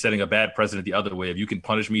also be setting a bad precedent the other way. If you can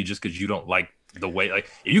punish me just because you don't like the way, like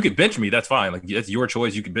if you can bench me, that's fine. Like that's your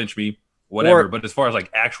choice. You can bench me, whatever. But as far as like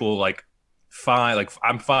actual like fine, like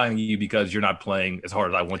I'm fining you because you're not playing as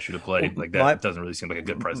hard as I want you to play. Like that doesn't really seem like a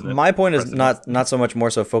good precedent. My point is not so much more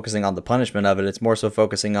so focusing on the punishment of it. It's more so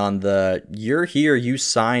focusing on you're here. You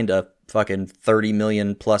signed a fucking $30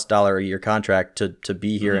 million plus a year contract to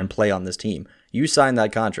be here and play on this team. You signed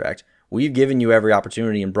that contract. We've given you every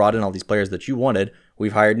opportunity and brought in all these players that you wanted.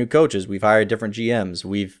 We've hired new coaches. We've hired different GMs.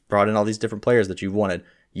 We've brought in all these different players that you've wanted.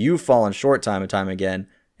 You've fallen short time and time again.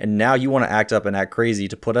 And now you want to act up and act crazy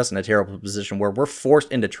to put us in a terrible position where we're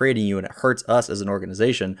forced into trading you and it hurts us as an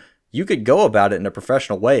organization. You could go about it in a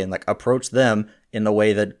professional way and like approach them in the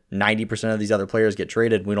way that 90% of these other players get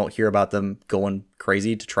traded. We don't hear about them going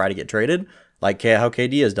crazy to try to get traded, like how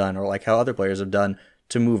KD has done or like how other players have done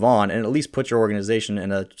to move on, and at least put your organization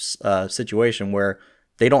in a situation where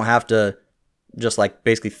they don't have to just like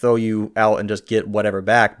basically throw you out and just get whatever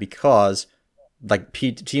back, because like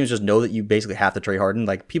teams just know that you basically have to trade Harden.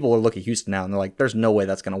 Like people will look at Houston now and they're like, there's no way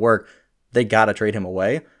that's going to work. They got to trade him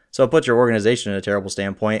away. So it puts your organization in a terrible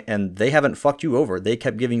standpoint, and they haven't fucked you over. They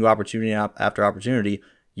kept giving you opportunity after opportunity.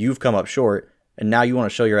 You've come up short, and now you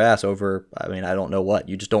want to show your ass over. I mean, I don't know what.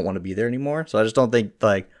 You just don't want to be there anymore. So I just don't think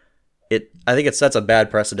like it. I think it sets a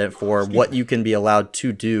bad precedent for what you can be allowed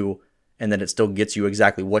to do, and then it still gets you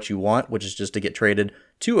exactly what you want, which is just to get traded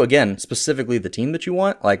to, again, specifically the team that you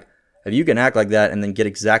want. Like, if you can act like that and then get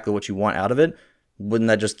exactly what you want out of it, wouldn't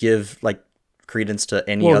that just give like credence to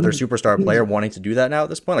any other superstar player wanting to do that now at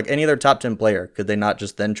this point? Like any other top 10 player, could they not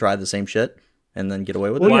just then try the same shit and then get away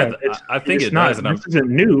with it? Well, yeah, I think it not, does. And this isn't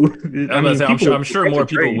new. I'm sure more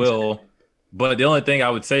people will. But the only thing I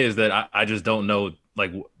would say is that I just don't know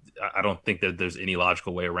like I don't think that there's any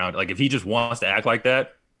logical way around it. Like if he just wants to act like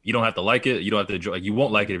that, you don't have to like it. You don't have to enjoy. Like, you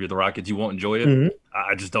won't like it if you're the Rockets. You won't enjoy it. Mhm.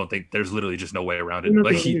 I just don't think there's literally just no way around it.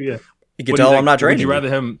 Nothing Like to do, yeah. You can tell I'm not Would trading. you rather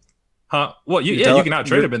him? Huh? Well, You you tell- cannot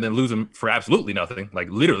trade him and then lose him for absolutely nothing, like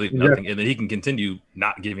literally Yeah. nothing, and then he can continue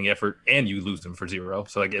not giving effort, and you lose him for zero.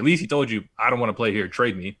 So like, at least he told you, I don't want to play here,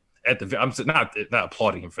 trade me. I'm not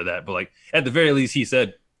applauding him for that, but like at the very least, he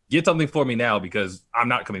said, get something for me now because I'm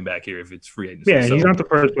not coming back here if it's free agency. Yeah, So, he's not the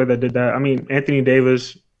first player that did that. I mean, Anthony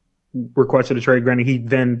Davis requested a trade. Granted, he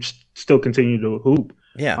then still continued to hoop.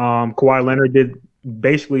 Yeah. Kawhi Leonard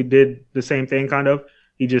did the same thing, kind of.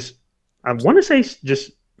 He just, I want to say,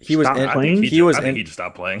 just He was stopped in- playing. I he just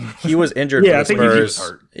stopped playing. He was injured Yeah, I for the think he was Spurs.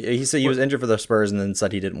 hurt. He said he was injured for the Spurs, and then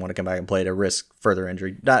said he didn't want to come back and play to risk further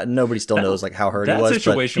injury. Nobody still That- knows like how hurt he That was.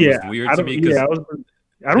 situation was weird to me because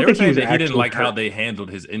I don't think he was he didn't actually like how hurt. they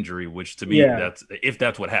handled his injury, which to me, Yeah.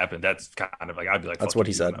 that's what happened. That's kind of like, I'd be like, That's fuck what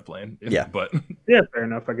you, he said. I'm not playing. Yeah. But Yeah, fair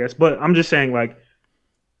enough, I guess. But I'm just saying, like,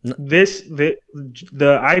 N-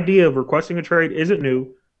 the idea of requesting a trade isn't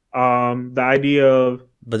new. The idea of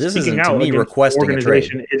but this speaking isn't to out me against requesting a trade.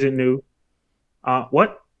 organization isn't new.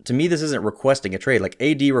 What? To me, this isn't requesting a trade. Like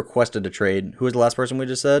AD requested a trade. Who was the last person we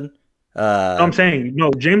just said? I'm saying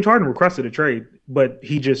no. James Harden requested a trade, but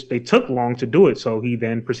they took long to do it, so he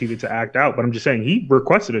then proceeded to act out. But I'm just saying he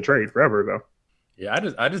requested a trade forever ago. yeah,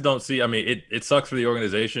 I just don't see. I mean, it sucks for the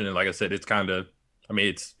organization, and like I said, it's kind of. I mean,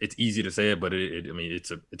 it's easy to say it, but I mean,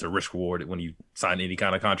 it's a risk reward when you sign any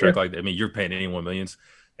kind of contract like that. I mean, you're paying anyone millions,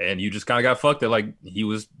 and you just kind of got fucked that like he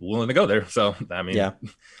was willing to go there. So I mean, Yeah.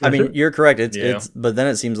 I mean, you're correct. It's Yeah. but then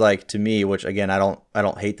it seems like to me, which again, I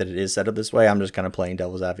don't hate that it is set up this way. I'm just kind of playing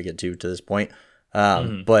devil's advocate to this point.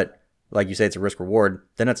 But like you say, it's a risk reward.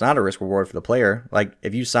 Then it's not a risk reward for the player. Like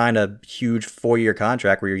if you sign a huge 4-year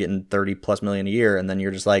contract where you're getting 30+ million a year, and then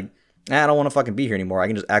you're just like, I don't want to fucking be here anymore. I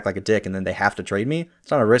can just act like a dick, and then they have to trade me. It's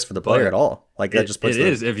not a risk for the player But at all. Like that just puts it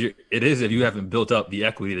is if you haven't built up the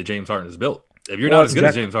equity that James Harden has built. If you're not as good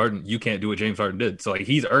as James Harden, you can't do what James Harden did. So like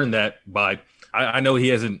he's earned that by. I know he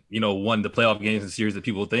hasn't won the playoff games and series that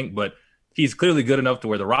people think, but he's clearly good enough to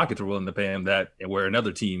where the Rockets were willing to pay him that, and where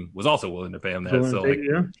another team was also willing to pay him that. So like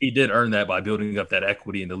he did earn that by building up that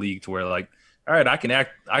equity in the league to where like, all right, I can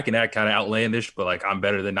act kind of outlandish, but like I'm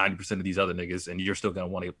better than 90% of these other niggas, and you're still gonna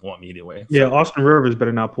want me anyway. Yeah, Austin Rivers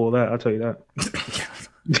better not pull that. I'll tell you that.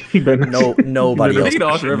 He better not. Nobody else. Speaking of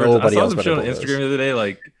Austin Rivers, I Nobody saw else some better shit on pull Instagram this. the other day.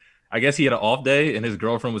 Like, I guess he had an off day, and his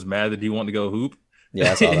girlfriend was mad that he wanted to go hoop.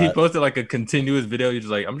 Yeah, I saw He that. posted like a continuous video. He's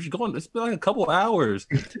just like, I'm just going. It's been like a couple hours.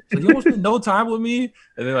 So you almost spend no time with me.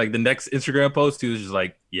 And then like the next Instagram post, he was just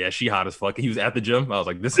like, yeah, she hot as fuck. He was at the gym. I was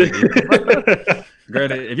like, this is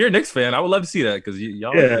granted. If you're a Knicks fan, I would love to see that because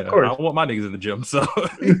y'all. Yeah, of course. I want my niggas in the gym. So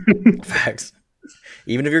Facts.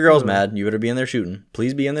 Even if your girl's mad, you better be in there shooting.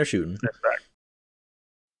 Please be in there shooting. That's fact.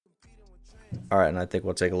 All right, and I think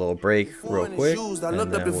we'll take a little break real quick. I And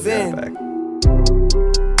looked then up at we'll be Vin. right back.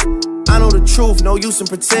 I know the truth, no use in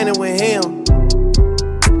pretending with him.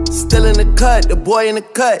 Still in the cut, the boy in the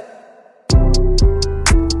cut.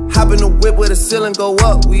 Hop in the whip where the ceiling go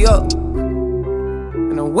up, we up.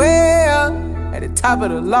 And I'm way up at the top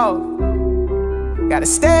of the loft. Gotta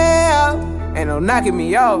stay up, ain't no knocking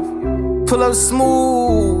me off. Pull up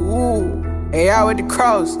smooth, hey, out with the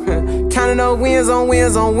cross. Counting up wins on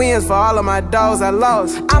wins on wins for all of my dogs I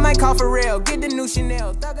lost. I might call for real, get the new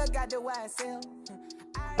Chanel. Thugger got the YSL.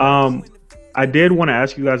 I did want to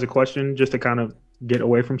ask you guys a question just to kind of get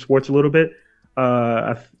away from sports a little bit.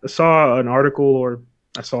 I saw an article, or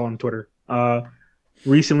I saw on Twitter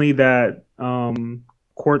recently that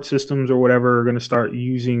court systems or whatever are going to start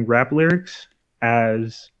using rap lyrics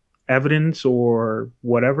as evidence or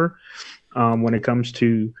whatever when it comes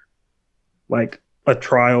to like a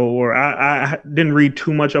trial. Or I didn't read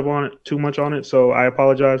too much on it, so I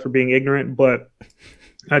apologize for being ignorant, but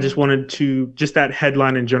I just wanted to, just that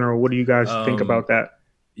headline in general. What do you guys think about that?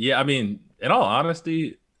 yeah, I mean, in all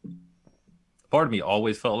honesty, part of me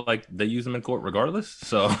always felt like they use them in court regardless.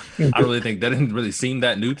 So I really think that didn't really seem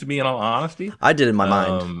that new to me in all honesty. I did in my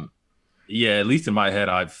mind. Yeah, at least in my head,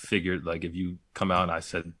 I figured like if you come out and I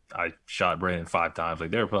said I shot Brandon 5 times,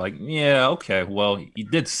 like they were probably like, yeah, okay, well, he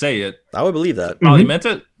did say it. I would believe that. Probably meant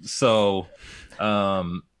it. So,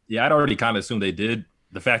 yeah, I'd already kind of assumed they did.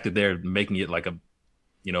 The fact that they're making it like a,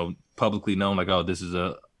 publicly known, like, oh, this is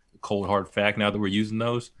a cold hard fact now that we're using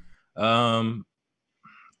those.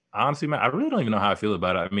 Honestly, man, I really don't even know how I feel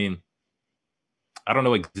about it. I mean, I don't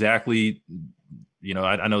know exactly.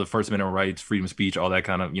 I know the First Amendment rights, freedom of speech, all that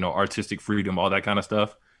kind of, artistic freedom, all that kind of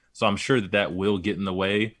stuff. So I'm sure that will get in the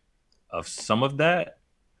way of some of that.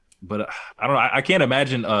 But I don't know. I can't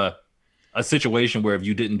imagine a situation where if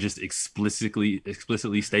you didn't just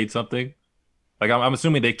explicitly state something, like I'm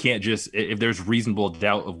assuming they can't just, if there's reasonable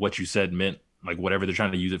doubt of what you said meant, like whatever they're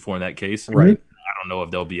trying to use it for in that case. Right. I don't know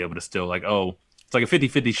if they'll be able to still like, oh, it's like a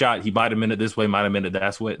 50-50 shot. He might have meant it this way, might have meant it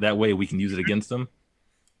that way. We can use it against them.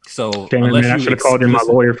 So Damn, man, I should have called in my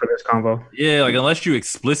lawyer for this convo. Yeah, like unless you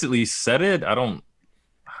explicitly said it, I don't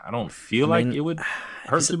feel like it would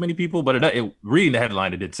hurt too many people. But reading the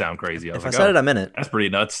headline, it did sound crazy. If I said it, I meant it. That's pretty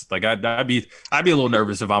nuts. Like I'd be a little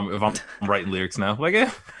nervous if I'm writing lyrics now. Like,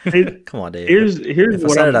 Come on, Dave. Here's if I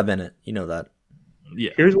what said it, I meant it. You know that.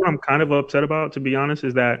 Yeah. Here's what I'm kind of upset about, to be honest,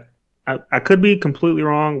 is that I could be completely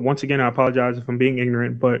wrong. Once again, I apologize if I'm being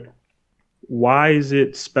ignorant, but why is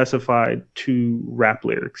it specified to rap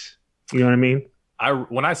lyrics? You know what I mean?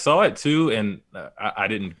 When I saw it too, and I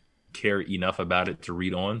didn't care enough about it to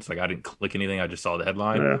read on, so like I didn't click anything. I just saw the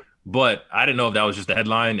headline, but I didn't know if that was just the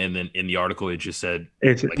headline, and then in the article it just said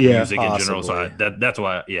it's like music possibly. in general. So that's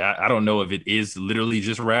why, I don't know if it is literally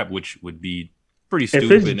just rap, which would be pretty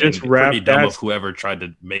stupid and rap, pretty dumb of whoever tried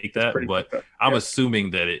to make that. But good. I'm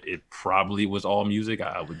assuming that it probably was all music.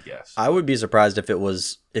 I would guess. I would be surprised if it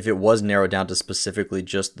was narrowed down to specifically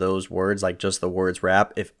just those words, like just the words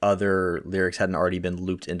rap, if other lyrics hadn't already been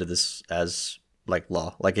looped into this as like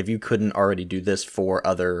law. Like if you couldn't already do this for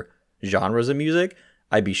other genres of music,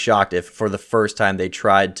 I'd be shocked if for the first time they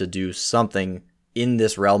tried to do something in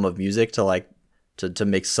this realm of music to like to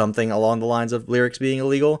make something along the lines of lyrics being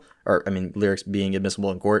illegal, or I mean lyrics being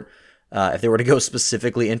admissible in court. If they were to go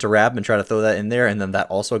specifically into rap and try to throw that in there, and then that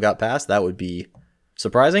also got passed, that would be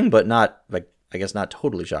surprising, but not like, I guess not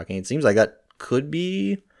totally shocking. It seems like that could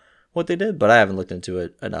be what they did, but I haven't looked into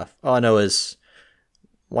it enough. All I know is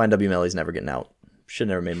YNW Melly's never getting out. Should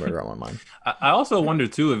never made Murder on One Mind. I also wonder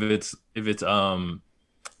too if it's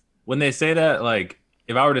when they say that, like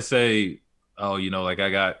if I were to say, oh, you know, like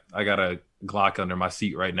I got a Glock under my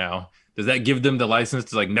seat right now, does that give them the license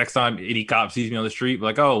to like next time any cop sees me on the street,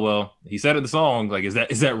 like, oh well, he said it in the song, like is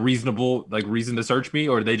that reasonable, like reason to search me?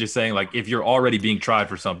 Or are they just saying like if you're already being tried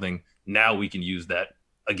for something, now we can use that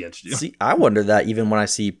against you? See, I wonder that even when I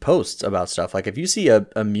see posts about stuff, like if you see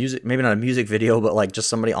a music, maybe not a music video, but like just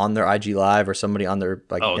somebody on their IG live or somebody on their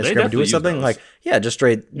like Instagram doing something, like just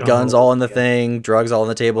straight guns all in the thing, drugs all on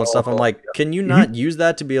the table and stuff. I'm like, can you not use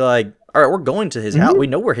that to be like, all right, we're going to his house. We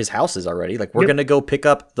know where his house is already. Like we're gonna go pick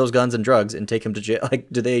up those guns and drugs and take him to jail. Like,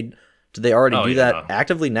 do they already do that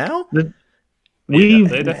actively now? They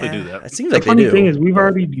definitely do that. It seems The like they funny do. thing is, we've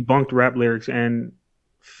already debunked rap lyrics and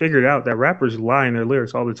figured out that rappers lie in their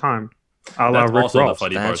lyrics all the time. A la That's Rick also the Ross.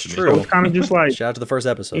 funny part That's to me. true. So it's kind of just like, Shout out to the first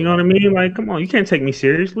episode. you know what I mean? Like, come on, you can't take me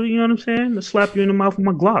seriously. You know what I'm saying? To slap you in the mouth with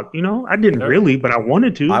my Glock. You know, I didn't really, but I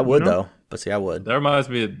wanted to. I would you know? though, but see, I would. That reminds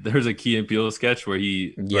me of, there's a Key and Peele sketch where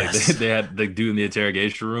he Yes. like they had the dude in the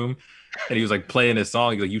interrogation room and he was like playing his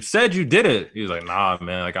song. He's like, you said you did it. He was like, nah,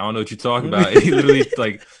 man, like I don't know what you're talking about. And he literally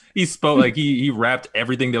like he spoke like he rapped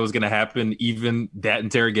everything that was gonna happen, even that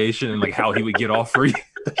interrogation, and like how he would get off free.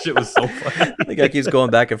 That shit was so funny. The guy keeps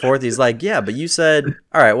going back and forth. He's like, yeah, but you said,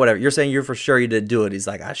 all right, whatever. You're saying you're for sure you didn't do it. He's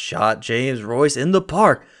like, I shot James Royce in the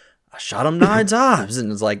park. I shot him 9 times.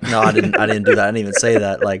 And it's like, no, I didn't do that. I didn't even say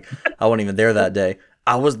that. Like, I wasn't even there that day.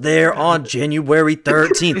 I was there on January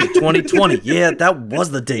 13th, 2020. Yeah, that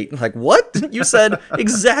was the date. Like, what? You said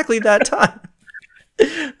exactly that time.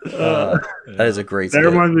 That is a great That skit.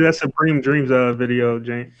 reminds me of that Supreme Dreams video,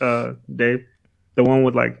 Dave. The one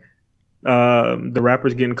with like the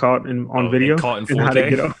rappers getting caught on video. Caught in and how they 4K.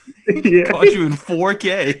 get off. Yeah. Caught you in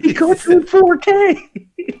 4K. He caught you in 4K.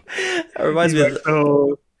 That reminds me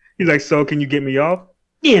of He's like, so can you get me off?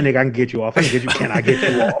 Yeah, nigga, I can get you off. I can get you. Can I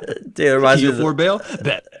get you off? Dave, reminds me You of for bail?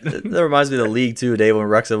 Bet. that reminds me of the league too, Dave. When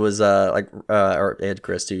Ruxa was or and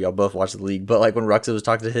Chris too, y'all both watched the league. But like when Ruxa was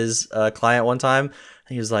talking to his client one time,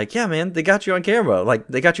 he was like, "Yeah, man, they got you on camera. Like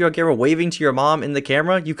they got you on camera waving to your mom in the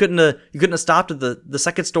camera. You couldn't have stopped at the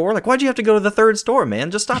second store. Like why'd you have to go to the third store,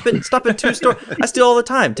 man? Just stop at 2 stores. I steal all the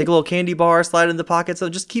time. Take a little candy bar, slide it in the pocket. So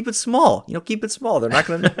just keep it small. You know, keep it small. They're not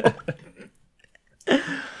gonna know."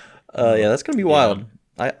 Yeah, that's gonna be wild.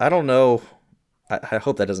 I don't know. I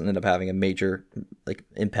hope that doesn't end up having a major like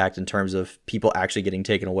impact in terms of people actually getting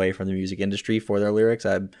taken away from the music industry for their lyrics.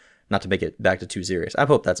 Not to make it back to too serious. I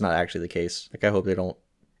hope that's not actually the case. Like I hope they don't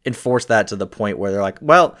enforce that to the point where they're like,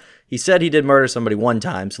 well, he said he did murder somebody 1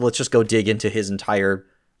 time, so let's just go dig into his entire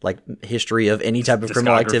like history of any type of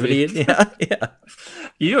criminal activity. Yeah. Can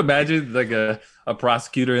you imagine like a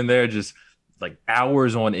prosecutor in there just like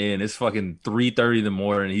hours on end. It's fucking 3:30 in the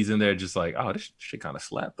morning. He's in there just like, oh, this shit kind of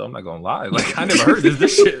slapped though. I'm not gonna lie. Like I never heard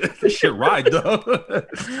this shit ride though.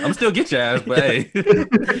 I'm still get your ass, but hey,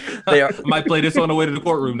 I might play this on the way to the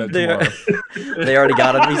courtroom tomorrow. They already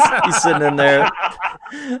got him. He's sitting in there.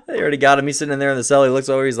 They already got him. He's sitting in there in the cell. He looks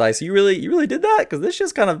over. He's like, "So you really did that? Because this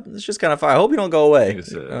just kind of fire. I hope you don't go away." He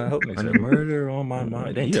said, murder on my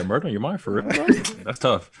mind. Damn, you got murder on your mind for real? That's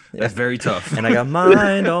tough. That's very tough. And I got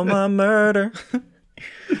mind on my murder.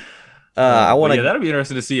 I want to. Yeah, that'll be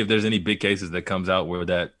interesting to see if there's any big cases that comes out where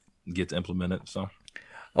that gets implemented. So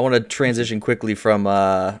I want to transition quickly from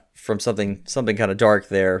something kind of dark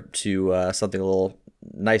there to something a little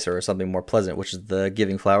nicer or something more pleasant, which is the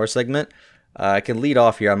Giving Flowers segment. I can lead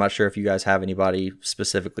off here. I'm not sure if you guys have anybody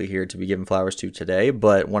specifically here to be giving flowers to today,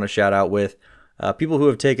 but want to shout out with people who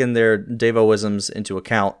have taken their Davoisms into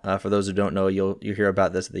account. For those who don't know, you'll hear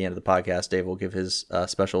about this at the end of the podcast. Dave will give his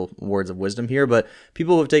special words of wisdom here, but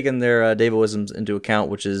people who have taken their Davoisms into account,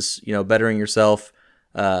 which is, bettering yourself,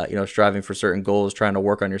 striving for certain goals, trying to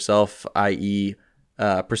work on yourself, i.e.,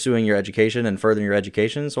 pursuing your education and furthering your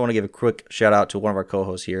education. So I want to give a quick shout out to one of our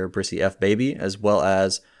co-hosts here, Brissy F. Baby, as well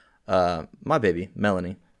as my baby,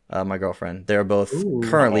 Melanie, my girlfriend. They're both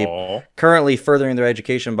currently furthering their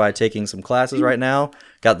education by taking some classes right now.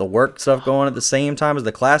 Got the work stuff going at the same time as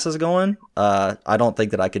the classes going. I don't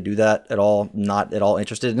think that I could do that at all. Not at all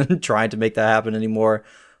interested in trying to make that happen anymore.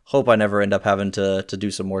 Hope I never end up having to do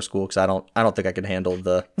some more school because I don't think I can handle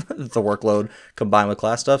the the workload combined with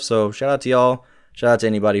class stuff. So shout out to y'all. Shout out to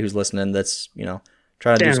anybody who's listening that's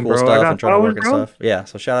trying to do school stuff and trying to work and stuff. Yeah,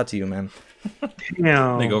 so shout out to you, man.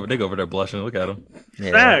 Damn. They go over there blushing. Look at them.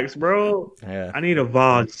 Yeah. Thanks, bro. Yeah. I need a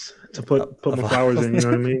vase to put my flowers in. You know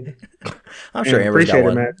what I mean? I'm sure Amber's got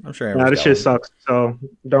one. Man. I'm sure Amber's this got shit one. sucks. So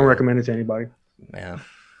don't recommend it to anybody. Yeah.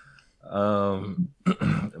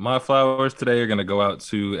 My flowers today are gonna go out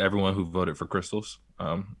to everyone who voted for Crystals.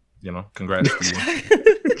 Congrats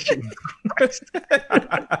to you.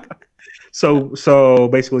 So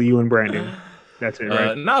basically, you and Brandon. That's it,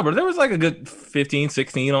 right? Nah, but there was like a good 15,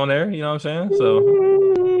 16 on there. You know what I'm saying? So,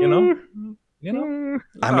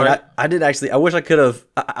 I mean, I did actually. I wish I could have.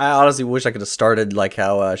 I honestly wish I could have started like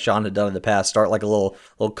how Sean had done in the past. Start like a little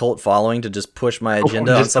cult following to just push my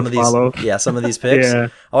agenda on some of these. Follow. Yeah, some of these picks. Yeah.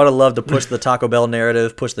 I would have loved to push the Taco Bell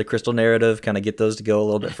narrative, push the Crystal narrative, kind of get those to go a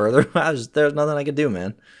little bit further. There's nothing I could do,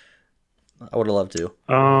 man. I would have loved to.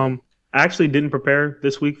 I actually didn't prepare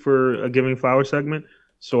this week for a Giving Flowers segment,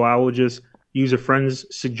 so I will just use a friend's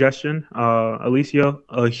suggestion. Alicia,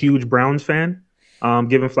 a huge Browns fan,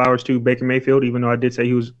 giving flowers to Baker Mayfield, even though I did say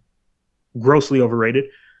he was grossly overrated.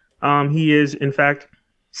 He is, in fact,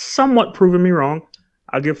 somewhat proving me wrong.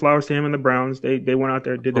 I'll give flowers to him and the Browns. They went out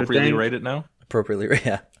there, did their Appropriately thing. rated now? Appropriately,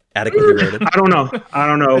 yeah. Adequately rated. I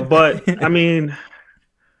don't know. But, I mean,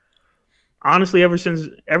 honestly, ever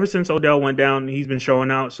since Odell went down, he's been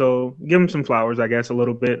showing out. So give him some flowers, I guess, a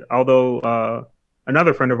little bit. Although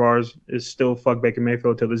another friend of ours is still fuck Baker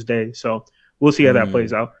Mayfield to this day. So we'll see how that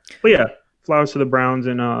plays out. But yeah, flowers to the Browns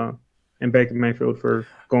and Baker Mayfield for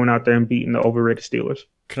going out there and beating the overrated Steelers.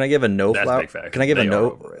 Can I give a no That's flower? big fact. Can I give They a no?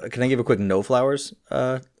 are overrated. Can I give a quick no flowers?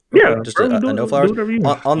 Yeah, just bro, a do no it- flowers. do whatever you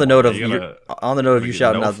want. On the note of You gonna- on the note of you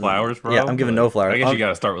shouting no out flowers, bro? Yeah, I'm giving no flowers. I guess you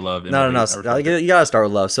gotta start with love. No. You gotta start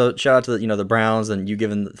with love. So shout out to the Browns and you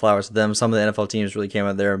giving the flowers to them. Some of the NFL teams really came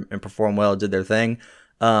out there and performed well, did their thing.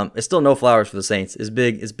 It's still no flowers for the Saints. It's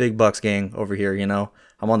big Bucks gang over here.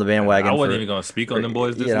 I'm on the bandwagon. I wasn't even gonna speak on them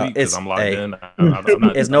boys this week because I'm locked in.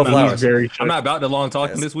 It's no flowers. I'm not about to long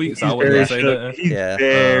talk this week, so I He's wasn't very gonna say shook. that. He's Yeah.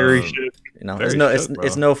 very shook. It's Very it's shook, bro.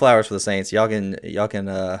 it's no flowers for the Saints. Y'all can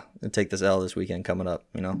take this L this weekend coming up.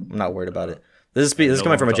 I'm not worried about it. This is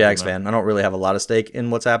coming from a Jags fan. I don't really have a lot of stake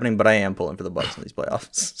in what's happening, but I am pulling for the Bucks in these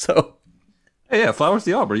playoffs. So Hey, yeah, flowers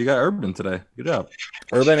to y'all, bro. You got Urban today. Good job.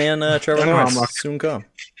 Urban and Trevor I know Lawrence I'm soon come.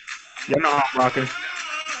 Y'all know how I'm rocking.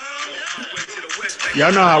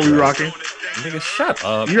 Y'all know how we rocking. Nigga, shut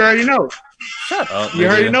up. You already know. Shut up. You nigga.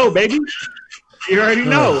 already know, baby. You already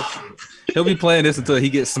know. He'll be playing this until he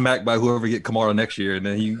gets smacked by whoever get Kamara next year, and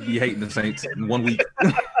then he hating the Saints in 1 week.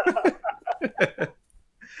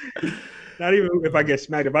 Not even if I get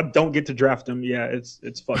smacked. If I don't get to draft him, yeah, it's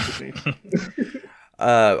fucked the same.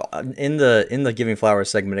 In the Giving Flowers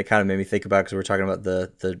segment, it kind of made me think about, because we're talking about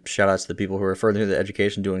the shout outs to the people who are furthering their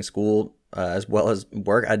education, doing school as well as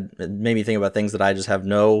work. It made me think about things that I just have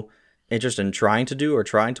no interest in trying to do or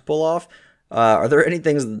trying to pull off. Are there any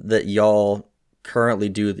things that y'all currently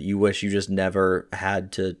do that you wish you just never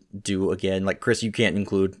had to do again? Like, Chris, you can't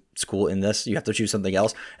include school in this. You have to choose something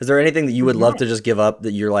else. Is there anything that you would love to just give up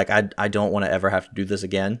that you're like, I don't want to ever have to do this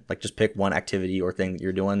again? Like, just pick one activity or thing that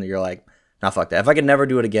you're doing that you're like, Nah, fuck that. If I could never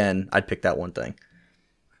do it again, I'd pick that one thing.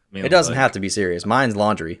 I mean, It doesn't like, have to be serious. Mine's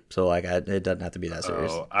laundry, so like it doesn't have to be that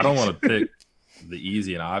serious. I don't want to pick the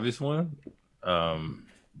easy and obvious one,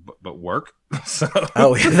 but work. So,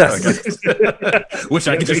 Oh, yeah, that's which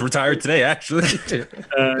I could just retire today. Actually,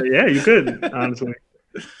 Yeah, you could honestly.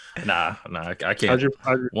 nah, I can't. How's your,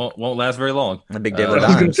 Won't last very long. a big Dave I was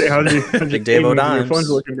gonna Dimes. say, how's your Big Dave savings and your O'Dimes. funds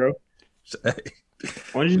looking, bro? Why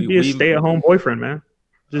don't you just be a stay-at-home boyfriend, man?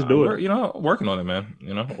 Just do it. You know, working on it, man.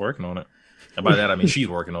 You know, working on it. And by that I mean she's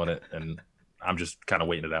working on it, and I'm just kind of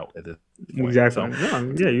waiting it out at this point. Exactly.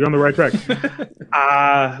 So. Yeah, you're on the right track.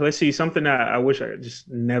 Let's see. Something that I wish I just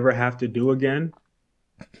never have to do again.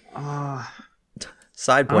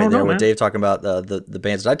 Side I point don't there know, with man. Dave talking about the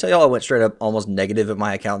bands. Did I tell y'all I went straight up almost negative at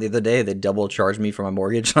my account the other day? They double charged me for my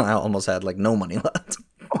mortgage, and I almost had like no money left.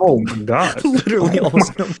 Oh my god! Literally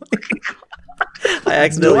almost no money. I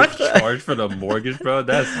accidentally. Charge for the mortgage, bro.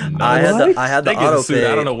 That's nuts. I had the They getting auto sued.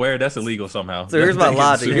 pay. I don't know where that's illegal somehow. So here's my They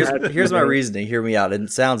getting logic. sued. Here's my reasoning. Hear me out.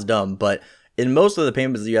 It sounds dumb, but in most of the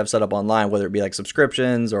payments that you have set up online, whether it be like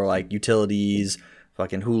subscriptions or like utilities,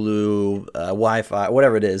 fucking Hulu, Wi-Fi,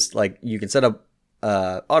 whatever it is, like you can set up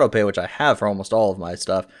auto pay, which I have for almost all of my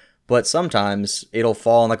stuff. But sometimes it'll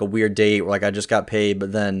fall on like a weird date where like I just got paid,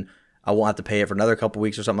 but then I won't have to pay it for another couple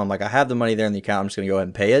weeks or something. I'm like, I have the money there in the account. I'm just gonna go ahead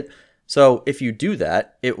and pay it. So if you do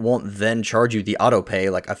that, it won't then charge you the auto pay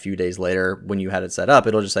like a few days later when you had it set up.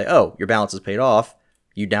 It'll just say, oh, your balance is paid off.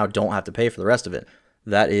 You now don't have to pay for the rest of it.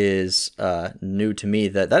 That is new to me.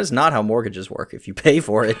 That is not how mortgages work. If you pay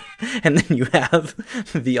for it and then you have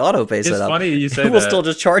the auto pay set It's up, funny you say it will that. still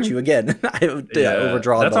just charge you again. I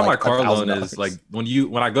overdraw. That's by how my like car loan $1,000. is. Like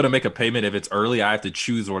when I go to make a payment, if it's early, I have to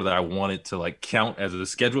choose whether I want it to like count as a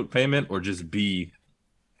scheduled payment or just be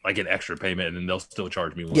like an extra payment, and then they'll still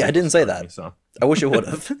charge me. Yeah, I didn't say that. So I wish it would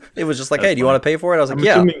have. It was just like, That's hey, do you want to pay for it? I was like, I'm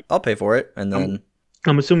yeah, assuming- I'll pay for it. And then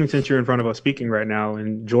I'm assuming since you're in front of us speaking right now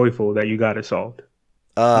and joyful that you got it solved.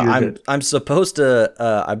 You're I'm good. I'm supposed to.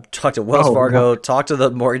 I talked to Wells Oh, Fargo, talked to the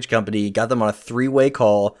mortgage company, got them on a 3-way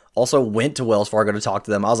call. Also went to Wells Fargo to talk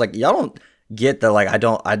to them. I was like, y'all don't get that. Like,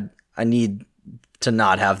 I need to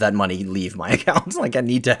not have that money leave my account. Like, I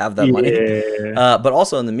need to have that money. Yeah. But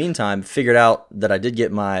also in the meantime, figured out that I did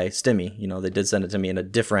get my Stimmy. You know, they did send it to me in a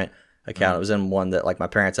different account. It was in one that like my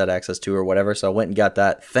parents had access to or whatever. So I went and got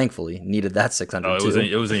that. Thankfully, needed that 600 oh, too.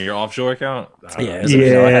 it was in your offshore account. Yeah, so,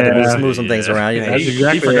 you know, I had to Yeah. move some things around. You know, That's he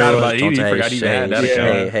exactly forgot what it about it. don't He say, forgot he even had that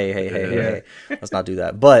account. hey, let's not do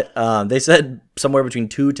that. But they said somewhere between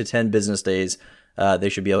 2 to 10 business days, they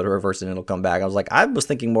should be able to reverse it and it'll come back. I was like, I was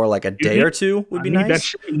thinking more like a day or two would be I need that nice.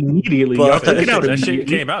 shit immediately. But- Y'all took it out That shit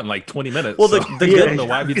immediately. came out in like 20 minutes. Well, the so good- I don't know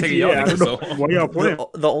why we taking y'all I niggas don't so know why y'all playing.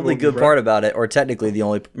 The only good part about it, or technically the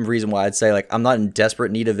only reason why I'd say like I'm not in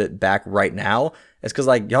desperate need of it back right now, is because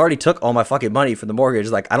like you already took all my fucking money for the mortgage.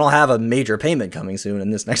 Like I don't have a major payment coming soon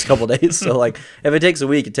in this next couple days. So like if it takes a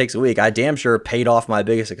week, it takes a week. I damn sure paid off my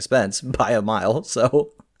biggest expense by a mile.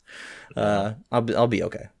 So I'll be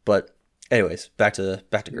okay. But anyways, back to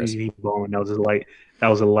Chris. He's balling. That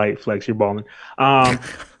was a light flex. You're balling.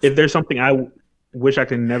 If there's something I wish I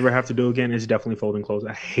could never have to do again, it's definitely folding clothes.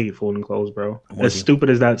 I hate folding clothes, bro. with As you. stupid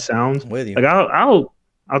as that sounds, With you. like I'll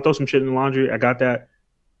throw some shit in the laundry. I got that.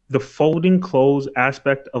 The folding clothes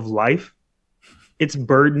aspect of life, it's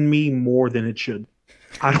burdened me more than it should.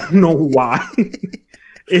 I don't know why.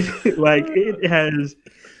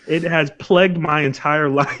 It has plagued my entire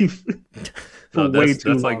life for No, way that's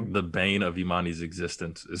too long. like the bane of Imani's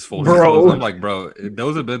existence is folding Bro. clothes. I'm like, bro,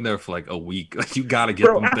 those have been there for like a week. Like, you gotta get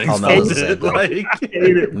Bro, them I things Oh, Mel is the same, folded. bro. Like, I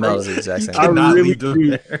hate it, bro. Mel is the exact same. I cannot really leave them do.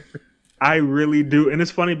 there. I really do. And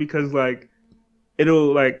it's funny because like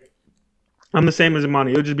it'll like I'm the same as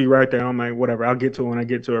Imani. It'll just be right there. I'm like, whatever, I'll get to it when I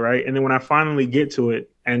get to it, right? And then when I finally get to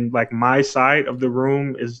it and like my side of the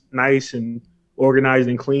room is nice and organized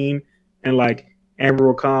and clean, and like Amber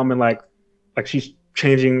will come and like she's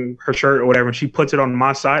changing her shirt or whatever, and she puts it on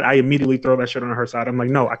my side, I immediately throw that shit on her side. I'm like,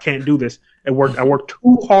 no, I can't do this. I worked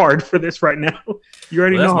too hard for this right now. You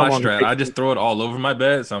already Well, that's know how my long it strat. takes. I just throw it all over my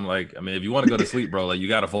bed. So I'm like, I mean, if you want to go to sleep, bro, like you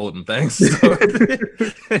gotta fold them things. So,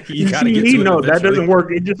 you gotta See get me? to it. No, that eventually. doesn't work.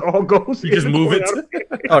 It just all goes. You just in. move it.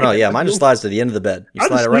 Oh no, yeah, mine just slides to the end of the bed. You I'll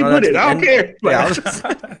slide just it right sleep on with that it. to the I don't end. care. Yeah, I'll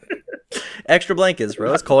just- extra blankets,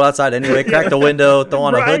 bro. It's cold outside anyway. Crack the window, throw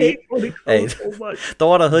on a hoodie. Hey.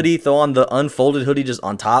 Throw on a hoodie, throw on the unfolded hoodie just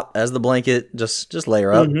on top as the blanket. Just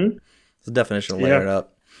layer up. Mhm. It's the definition of Yeah. layering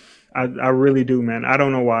up. I really do, man. I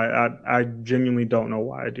don't know why. I genuinely don't know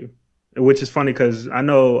why I do. Which is funny because I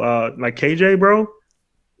know, like KJ, bro.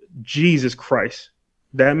 Jesus Christ,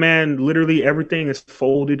 that man literally everything is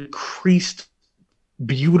folded, creased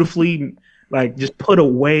beautifully. like just put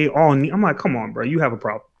away all. I'm like, come on, bro, you have a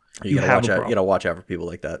problem. You gotta watch out. You gotta watch out for people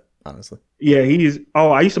like that. Honestly. Yeah, he's.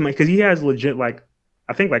 Oh, I used to make because he has legit like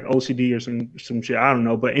I think like OCD or some shit. I don't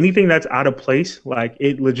know, but anything that's out of place, like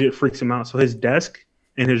it legit freaks him out. So his desk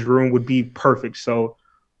in his room would be perfect. So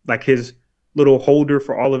like his little holder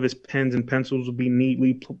for all of his pens and pencils would be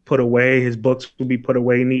neatly put away. His books would be put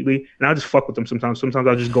away neatly. And I'll just fuck with them sometimes. Sometimes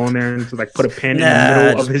I'll just go in there and just, like put a pen in the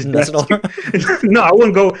middle of his desk. No, I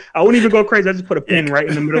wouldn't even go crazy. I just put a pen right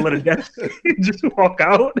in the middle of the desk and just walk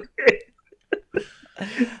out.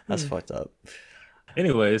 That's fucked up.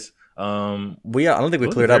 Anyways, I don't think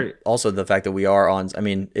we cleared up also the fact that we are on. I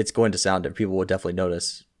mean, it's going to sound different. People will definitely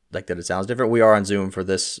notice like that it sounds different. We are on Zoom for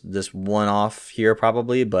this one off here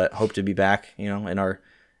probably, but hope to be back, you know, in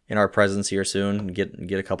our presence here soon. Get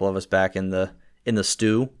a couple of us back in the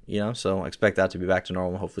stew, you know. So expect that to be back to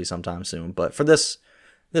normal hopefully sometime soon. But for this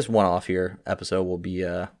one off here episode will be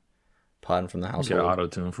podding from the household. Get auto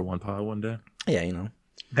tune for one pod one day. Yeah, you know.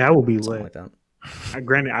 That will be Something lit. like that.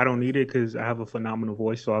 Granted, I don't need it because I have a phenomenal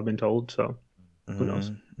voice, so I've been told. So who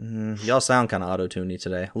knows? Y'all sound kind of auto-tuney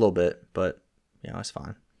today, a little bit, but you know it's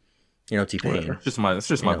fine. You know T-Pain. It's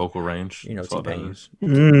just my vocal range. You know That's all that T-Pain. is.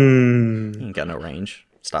 You ain't got no range.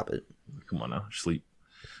 Stop it. Come on now, sleep.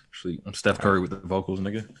 I'm Steph Curry with the vocals,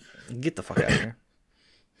 nigga. Get the fuck out of here.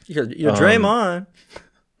 You're Draymond.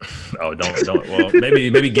 Oh, don't. Well,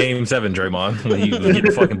 maybe Game 7, Draymond, when he was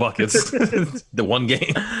getting fucking buckets. The one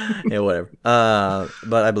game. Yeah, whatever.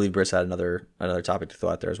 But I believe Briss had another topic to throw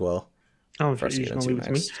out there as well. Oh, For us to you're get just gonna into leave it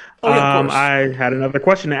to me. next. Oh, yeah, of course. I had another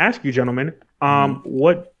question to ask you, gentlemen.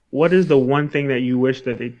 What is the one thing that you wish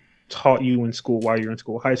that they taught you in school while you're in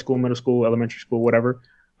school? High school, middle school, elementary school, whatever.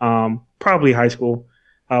 Probably high school.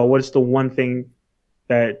 What is the one thing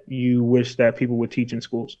that you wish that people would teach in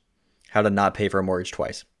schools? How to not pay for a mortgage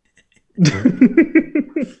twice.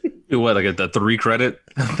 What, like the 3 credit,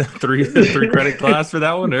 three credit class for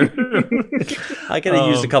that one? Or I could have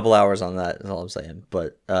used a couple hours on that. Is all I'm saying.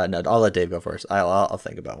 But no, I'll let Dave go first. I'll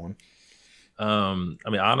think about one. I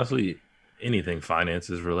mean, honestly, anything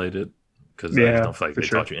finances related, because I Yeah, just don't feel like for they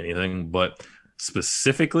sure. taught you anything. But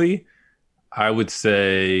specifically, I would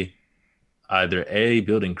say either A,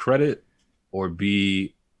 building credit, or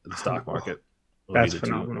B, the stock market. Would That's be the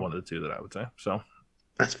phenomenal. one of the two that I would say. So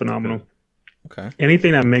That's phenomenal. Okay.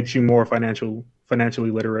 Anything that makes you more financially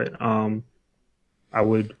literate, I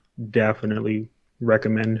would definitely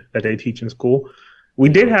recommend that they teach in school. We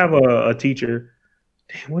did have a teacher.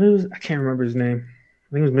 Damn, what is? I can't remember his name.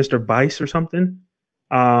 I think it was Mr. Bice or something.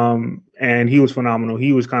 And he was phenomenal.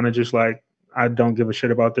 He was kind of just like, I don't give a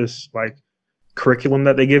shit about this like curriculum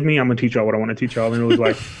that they give me. I'm gonna teach y'all what I want to teach y'all. And it was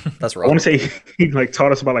like, That's I right. want to say he like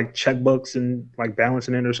taught us about like checkbooks and like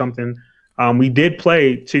balancing it or something. We did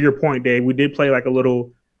play, to your point, Dave. We did play like a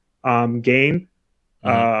little game.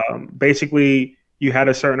 Basically, you had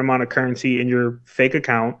a certain amount of currency in your fake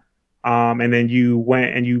account, and then you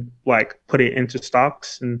went and you like put it into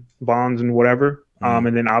stocks and bonds and whatever.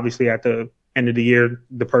 And then obviously at the end of the year,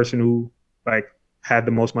 the person who like had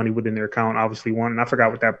the most money within their account obviously won. And I forgot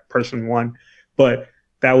what that person won, but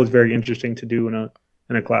that was very interesting to do in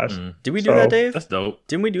a class. Did we do that, Dave? that's dope.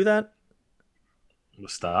 Didn't we do that? With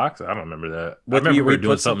stocks, I don't remember that. What, I remember you we were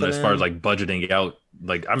doing put something something as far in? as like budgeting out.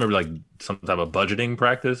 Like I remember like some type of budgeting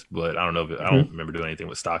practice, but I don't know. I don't remember doing anything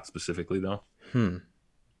with stocks specifically though. Maybe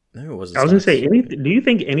it was. I was gonna say, do you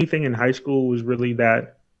think anything in high school was really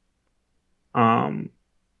that? Not.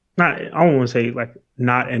 I don't want to say like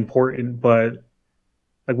not important, but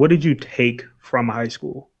like, what did you take from high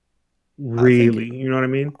school? Really, you know what I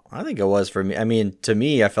mean? I think it was for me. I mean, to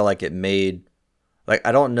me, I felt like it made, like,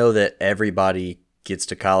 I don't know that everybody gets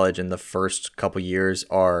to college and the first couple years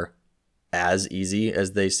are as easy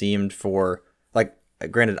as they seemed for, like,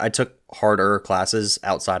 granted, I took harder classes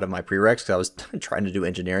outside of my prereqs because I was trying to do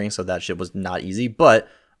engineering, so that shit was not easy. But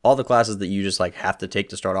all the classes that you just like have to take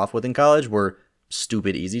to start off with in college were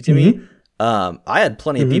stupid easy to me. I had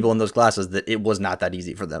plenty of people in those classes that it was not that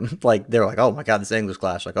easy for them. Like they were like, oh my God, this English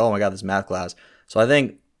class. Like, oh my God, this math class. So I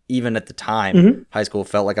think even at the time, high school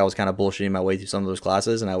felt like I was kind of bullshitting my way through some of those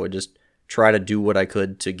classes, and I would just try to do what I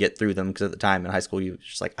could to get through them. Because at the time in high school, you were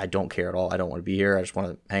just like, I don't care at all. I don't want to be here. I just want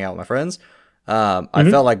to hang out with my friends. I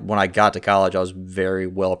felt like when I got to college, I was very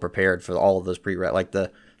well prepared for all of those pre-req, like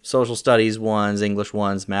the social studies ones, English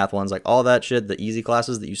ones, math ones, like all that shit, the easy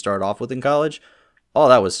classes that you start off with in college. All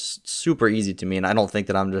that was super easy to me. And I don't think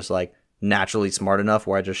that I'm just like naturally smart enough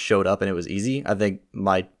where I just showed up and it was easy. I think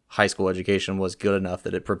my high school education was good enough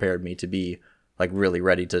that it prepared me to be like really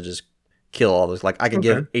ready to just kill all those. Like I could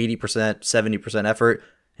give 80%, 70% effort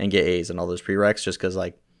and get A's in all those prereqs just because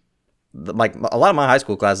like like a lot of my high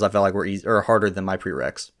school classes I felt like were easy, or harder than my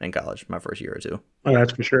prereqs in college, my first year or two. Oh,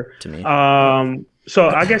 that's for sure. To me. So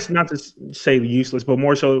I guess not to say useless, but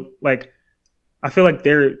more so like I feel like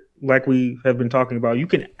they're like we have been talking about. You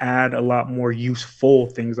can add a lot more useful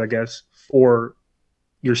things, I guess, for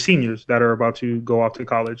your seniors that are about to go off to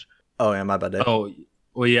college. Oh yeah, my bad. Dave. Oh,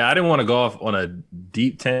 well, yeah, I didn't want to go off on a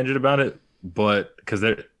deep tangent about it, but because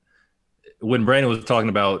when Brandon was talking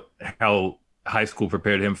about how high school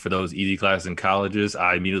prepared him for those easy classes in colleges,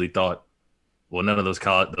 I immediately thought, well, none of those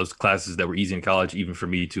classes that were easy in college, even for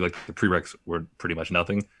me, to like the prereqs were pretty much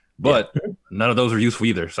nothing. But none of those are useful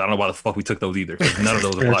either. So I don't know why the fuck we took those either. None of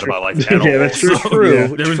those apply to my life at all. Yeah, that's true. So,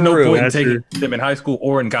 True. there was no point in That's taking them in high school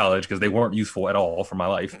or in college because they weren't useful at all for my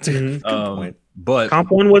life. Good point. But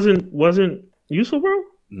Comp 1 wasn't useful, bro?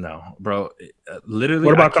 no, bro. Literally,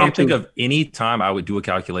 What about I can't Comp think 2? of any time I would do a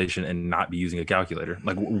calculation and not be using a calculator.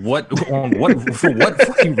 Like what for what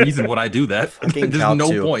fucking reason would I do that? Fucking There's Calc no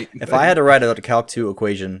 2. point. If I had to write a Calc 2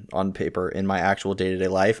 equation on paper in my actual day-to-day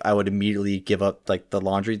life, I would immediately give up like the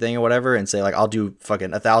laundry thing or whatever and say like I'll do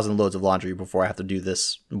fucking 1,000 loads of laundry before I have to do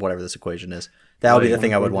this, whatever this equation is. That would be the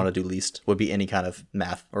thing I would want to do least, would be any kind of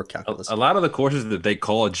math or calculus. A lot of the courses that they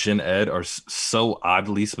call Gen Ed are so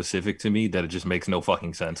oddly specific to me that it just makes no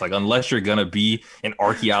fucking sense. Like, unless you're gonna be an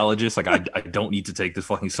archaeologist, like I don't need to take this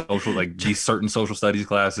fucking social, like these certain social studies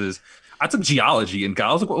classes. I took geology in college.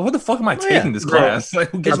 I was like, what the fuck am I taking this bro. class? Like,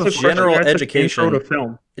 who gives It's a a shit? general I took education. Intro to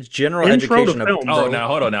film. It's general Intro to education. film, Oh, bro. now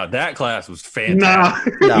hold on. Now that class was Nah.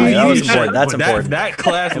 fantastic. No, that was You important. That's That- important. That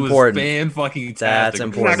class was Important. fan fucking That's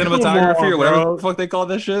important. Cinematography Come on, or whatever bro. the fuck they call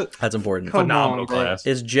that shit. That's important. Come Phenomenal on, bro. class.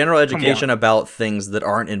 It's general education about things that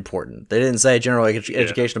aren't important. They didn't say general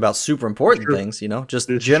education about super important True. things, you know, just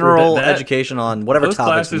It's true. general That- education on whatever Those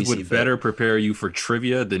topics we classes see would fit. better prepare you for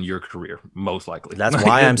trivia than your career, most likely. That's Like,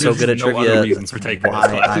 why I'm so there's good at no other trivia. reason That's for taking those why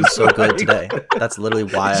classes. I'm so good today. That's literally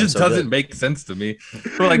why It I'm just so doesn't good. make sense to me.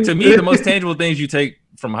 But like to me, the most tangible things you take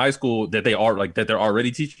from high school that they're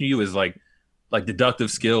already teaching you is like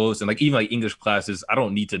deductive skills and like even like English classes. I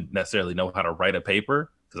don't need to necessarily know how to write a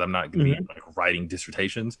paper because I'm not going to be like writing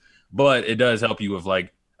dissertations, but it does help you with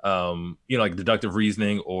like like deductive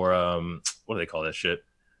reasoning or what do they call that shit?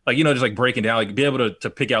 Like, just like breaking down, like be able to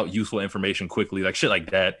pick out useful information quickly, like shit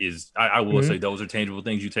like that is I will say those are tangible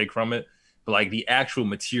things you take from it. But like the actual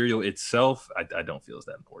material itself, I don't feel is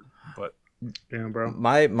that important. But Damn, bro.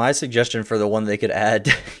 My suggestion for the one they could add,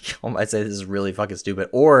 I might say this is really fucking stupid,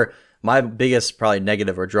 or my biggest probably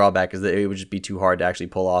negative or drawback is that it would just be too hard to actually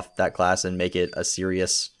pull off that class and make it a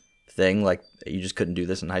serious thing. Like you just couldn't do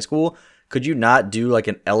this in high school. Could you not do like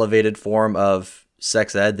an elevated form of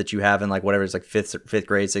sex ed that you have in like whatever it's like fifth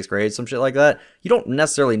grade, sixth grade, some shit like that? You don't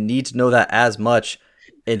necessarily need to know that as much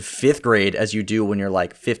in fifth grade as you do when you're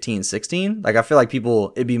like 15, 16. Like I feel like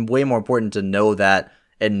it'd be way more important to know that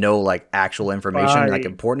and know like actual information, like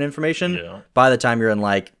important information by the time you're in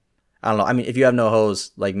like, I don't know. I mean, if you have no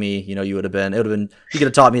hose like me, you could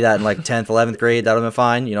have taught me that in like 10th, 11th grade. That would have been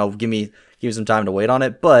fine. Give me some time to wait on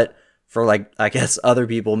it. But for like, I guess other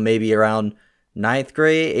people, maybe around 9th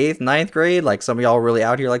grade, 8th, 9th grade, like some of y'all are really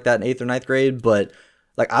out here like that in 8th or 9th grade. But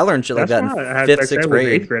like I learned shit like that in 5th, 6th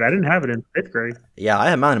grade. 8th grade. I didn't have it in 5th grade. Yeah, I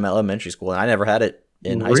had mine in my elementary school and I never had it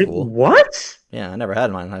in high school. What? Yeah, I never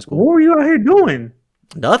had mine in high school. What were you out here doing?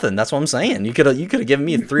 Nothing. That's what I'm saying. You could have given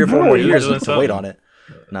me 3 or 4 more years to wait on it.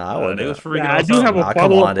 No, I wouldn't. it was freaking I do have a Come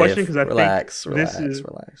follow-up on, question Dave. because I Relax. think this is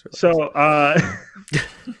relax. so.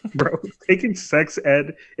 Bro, taking sex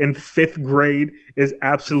ed in 5th grade is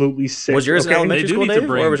absolutely sick. Was yours in elementary They do school, need to Dave?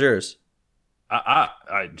 bring- Where was yours?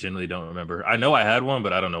 I generally don't remember. I know I had one,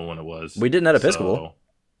 but I don't know when it was. We didn't at Episcopal,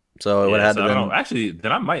 so it would have so had to I don't been know. Actually,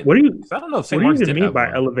 then I might. What do you? I don't know if What St. do you Mark's even did mean have by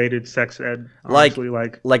one. elevated sex ed? Like- Honestly,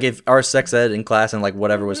 like if our sex ed in class in like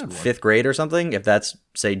whatever was Yeah, one. 5th grade or something, if that's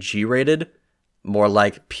say G rated, more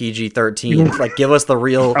like PG-13. Like give us the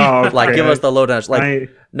real, Oh, like give okay. us the lowdown. Like I-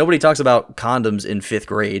 nobody talks about condoms in 5th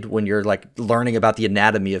grade when you're like learning about the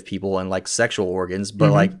anatomy of people and like sexual organs,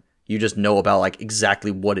 but like you just know about like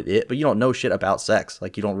exactly what it is, but you don't know shit about sex.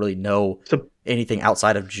 Like you don't really know So- anything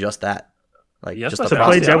outside of just that. Like Yeah, just that's the what I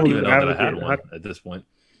play was- I process. don't even know that I had devil's one advocate. at this point.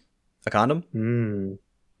 A condom?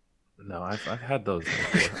 No, I've had those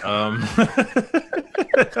before.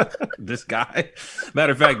 This guy.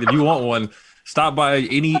 Matter of fact, if you want one, stop by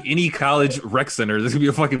any college rec center. There's gonna be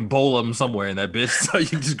a fucking bowl of them somewhere in that bitch, so you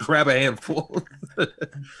can just grab a handful.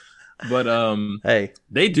 But Hey,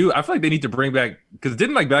 they do. I feel like they need to bring back because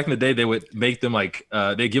didn't like back in the day they would make them like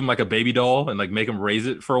they give them like a baby doll and like make them raise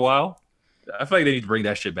it for a while. I feel like they need to bring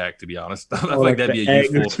that shit back. To be honest, I feel like that'd be the a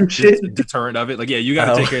egg or useful some shit. deterrent of it. Like, yeah, you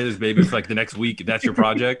got to take care of this baby for like the next week. If that's your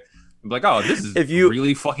project. Like, oh, this is If you-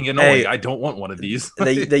 really fucking annoying. Hey, I don't want one of these.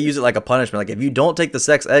 they use it like a punishment. Like if you don't take the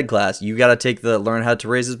sex ed class, you got to take the learn how to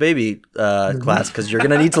raise his baby class because you're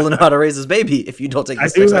gonna need to learn how to raise his baby if you don't take the I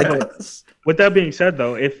sex do ed have a- class. With that being said,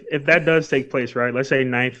 though, if that does take place, right? Let's say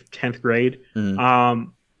 9th, 10th grade.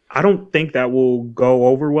 I don't think that will go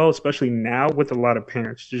over well, especially now with a lot of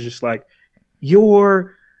parents. They're just like,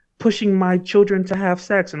 you're pushing my children to have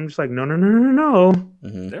sex, and I'm just like, no.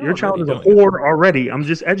 They're Your child is already a doing it. whore already. I'm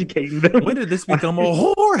just educating them. When did this become a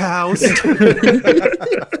whorehouse?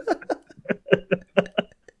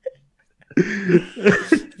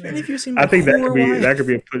 Any of you seen I think that Poor could be Wife? that could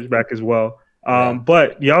be a pushback as well. Yeah.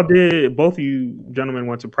 But y'all did, both of you gentlemen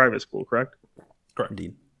went to private school, correct? Correct.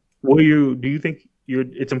 Indeed. Do you think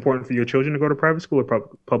it's important for your children to go to private school or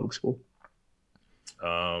public school?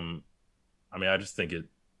 I mean, I just think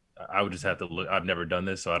I would just have to look. I've never done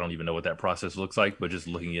this, so I don't even know what that process looks like. But just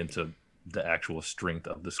looking into the actual strength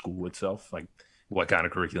of the school itself, like what kind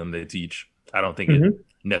of curriculum they teach, I don't think it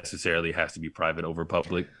necessarily has to be private over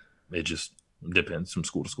public. It just depends from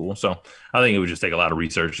school to school. So I think it would just take a lot of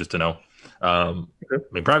research just to know. I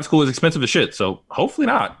mean, private school is expensive as shit, so hopefully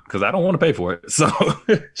not, because I don't want to pay for it. So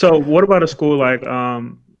So what about a school like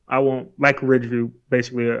I won't like Ridgeview,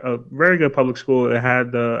 basically a very good public school that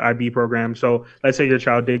had the IB program. So let's say your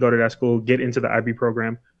child did go to that school, get into the IB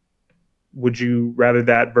program. Would you rather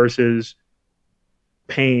that versus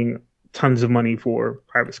paying tons of money for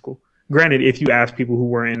private school? Granted, if you ask people who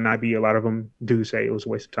were in IB, a lot of them do say it was a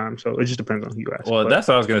waste of time. So it just depends on who you ask. Well, But that's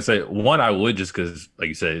what I was gonna say. One, I would, just because, like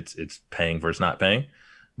you said, it's paying versus not paying.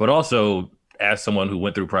 But also, as someone who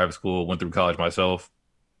went through private school, went through college myself,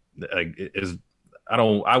 like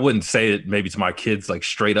I wouldn't say it maybe to my kids like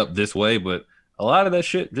straight up this way, but a lot of that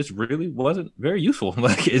shit just really wasn't very useful.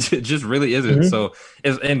 Like it just really isn't. So,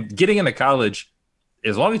 and getting into college,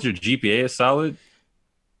 as long as your GPA is solid,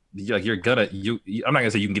 like I'm not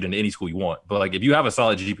gonna say you can get into any school you want, but like if you have a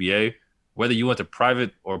solid GPA, whether you went to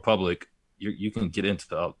private or public, you can get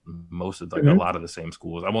into most of like a lot of the same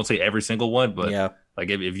schools. I won't say every single one, but Yeah. like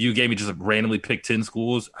if you gave me just randomly pick 10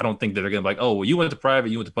 schools, I don't think that they're gonna be like, oh, well, you went to private,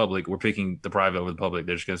 you went to public, we're picking the private over the public.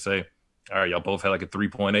 They're just gonna say, all right, y'all both had like a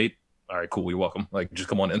 3.8. All right, cool, you're welcome. Like just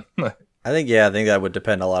come on in. I think that would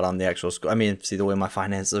depend a lot on the actual school. I mean, see the way my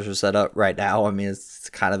finances are set up right now. I mean,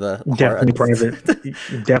 it's kind of a definitely private.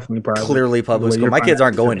 Definitely private. Clearly public The way school. your My kids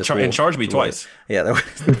aren't finances going to school. And charge me twice. Yeah,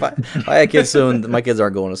 if I had kids soon, my kids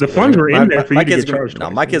aren't going to The school. funds were in there for you my to kids get are charged no,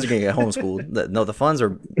 twice. my kids are going to get homeschooled. No, the funds are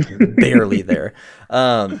barely there.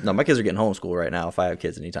 No, my kids are getting homeschooled right now if I have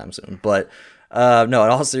kids anytime soon. But no,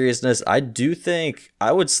 in all seriousness, I do think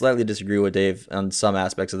I would slightly disagree with Dave on some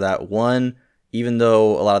aspects of that. One, even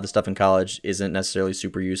though a lot of the stuff in college isn't necessarily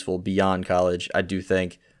super useful beyond college, I do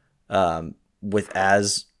think with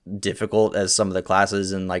as difficult as some of the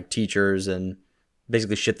classes and like teachers and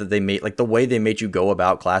basically shit that they made, like the way they made you go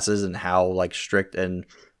about classes and how like strict and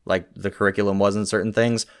like the curriculum was in certain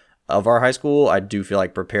things of our high school, I do feel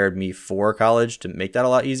like prepared me for college to make that a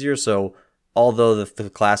lot easier. So although the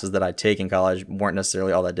classes that I take in college weren't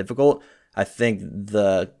necessarily all that difficult, I think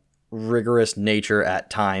the rigorous nature at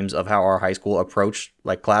times of how our high school approached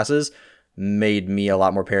like classes made me a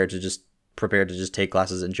lot more prepared to just take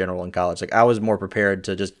classes in general in college. Like I was more prepared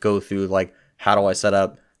to just go through like, how do I set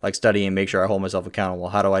up like study and make sure I hold myself accountable?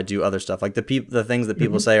 How do I do other stuff? Like the things that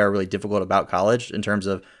people say are really difficult about college in terms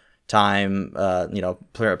of time,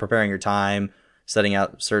 preparing your time, setting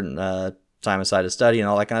out certain time aside to study and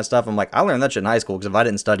all that kind of stuff. I'm like, I learned that shit in high school because if I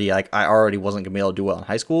didn't study, like I already wasn't gonna be able to do well in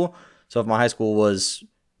high school. So if my high school was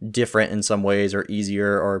different in some ways or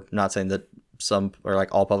easier, or not saying that some or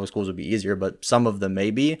like all public schools would be easier, but some of them may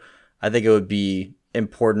be, I think it would be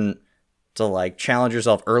important to like challenge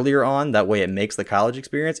yourself earlier on. That way it makes the college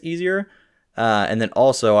experience easier. And then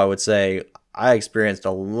also I would say I experienced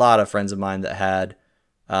a lot of friends of mine that had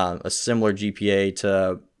a similar GPA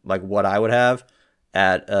to like what I would have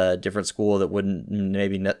at a different school that wouldn't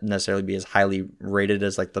maybe necessarily be as highly rated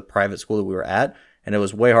as like the private school that we were at. And it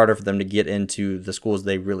was way harder for them to get into the schools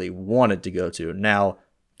they really wanted to go to. Now,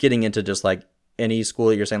 getting into just like any school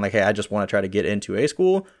that you're saying like, hey, I just want to try to get into a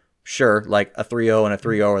school, sure, like a 3.0 and a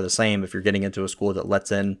 3.0 are the same if you're getting into a school that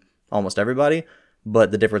lets in almost everybody.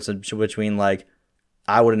 But the difference between like,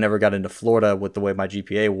 I would have never got into Florida with the way my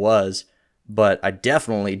GPA was, but I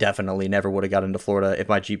definitely never would have got into Florida if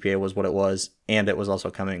my GPA was what it was and it was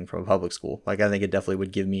also coming from a public school. Like I think it definitely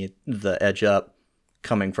would give me the edge up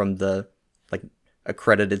coming from the like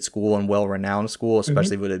accredited school and well-renowned school,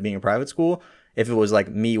 especially with it being a private school. If it was like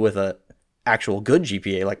me with a actual good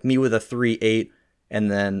GPA, like me with a 3.8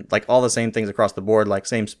 and then like all the same things across the board, like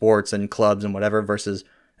same sports and clubs and whatever, versus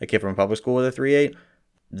a kid from a public school with a 3.8,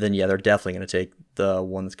 then yeah, they're definitely going to take the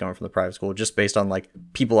one that's coming from the private school, just based on like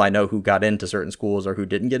people I know who got into certain schools or who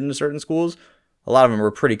didn't get into certain schools. A lot of them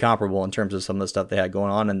were pretty comparable in terms of some of the stuff they had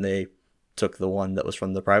going on, and they took the one that was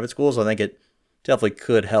from the private school. So I think it definitely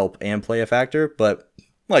could help and play a factor. But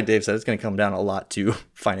like Dave said, it's going to come down a lot to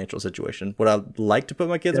financial situation. Would I like to put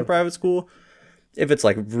my kids in private school? If it's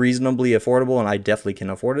like reasonably affordable and I definitely can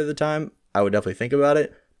afford it at the time, I would definitely think about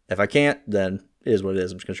it. If I can't, then it is what it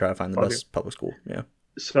is. I'm just going to try to find the best public school. Yeah.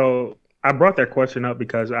 So I brought that question up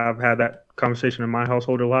because I've had that conversation in my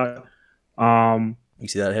household a lot. You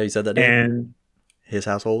see that? How you said that? Dave? And his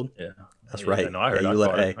household? Yeah. That's Yeah, right. no, I heard.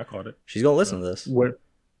 Yeah, I caught it. She's going to listen to this. what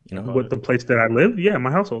You know? what the place that I live? Yeah,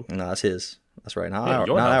 my household. No, that's his. That's right. Not Yeah, our.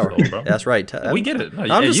 your Not our. household, bro. That's right. We get it. No,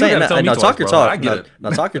 I'm just you saying. gotta tell me No, twice, talk your bro. talk. I get No, it.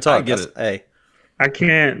 no, talk your talk. I get it. Hey, I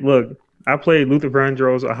can't look. I played Luther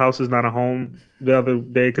Vandross. A house is not a home the other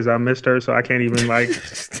day because I missed her, so I can't even I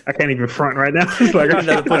can't even front right now. It's like you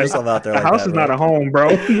never put yourself out there. a Like house that, is bro. not a home,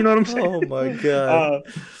 bro. You know what I'm saying? Oh my god.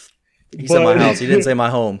 He but- said my house. He didn't say my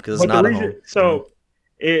home because it's But the not a reason- home. So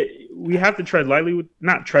we have to tread lightly with,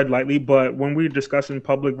 not tread lightly, but when we're discussing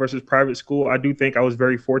public versus private school, I do think I was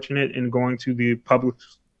very fortunate in going to the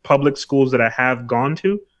public schools that I have gone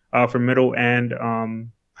to for middle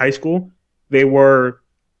and high school. They were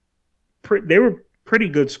pretty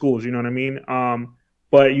good schools, you know what I mean?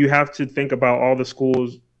 But you have to think about all the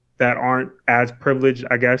schools that aren't as privileged,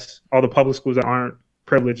 I guess, all the public schools that aren't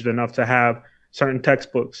privileged enough to have certain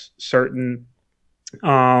textbooks, certain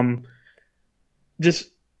just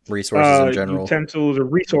Resources in general. utensils or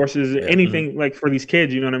resources, anything like for these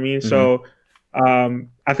kids, you know what I mean? So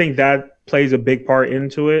I think that plays a big part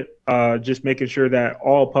into it. Just making sure that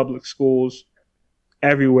all public schools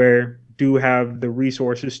everywhere do have the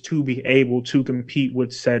resources to be able to compete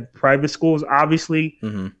with said private schools. Obviously,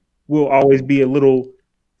 we'll always be a little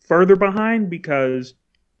further behind because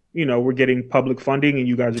we're getting public funding and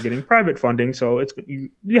you guys are getting private funding, so it's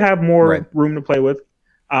you have more room to play with.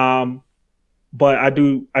 But I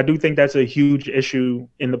do think that's a huge issue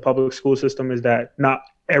in the public school system, is that not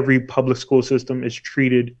every public school system is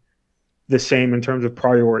treated the same in terms of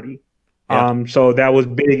priority. So that was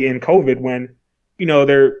big in COVID when,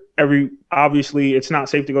 obviously it's not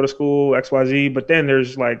safe to go to school, XYZ, but then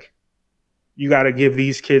there's like, you got to give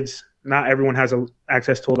these kids, not everyone has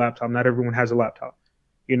access to a laptop. Not everyone has a laptop.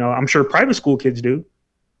 I'm sure private school kids do.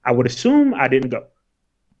 I would assume. I didn't go.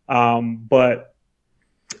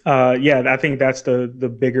 I think that's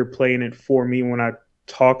the bigger play in it for me when I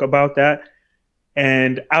talk about that.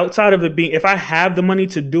 And outside of it being, if I have the money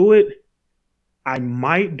to do it, I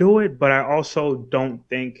might do it, but I also don't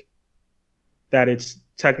think that it's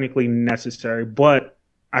technically necessary. But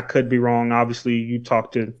I could be wrong. Obviously, you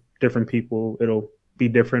talk to different people, it'll be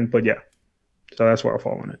different. But yeah, so that's where I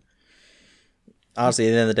fall on it. Honestly,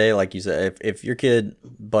 at the end of the day, like you said, if your kid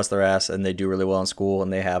busts their ass and they do really well in school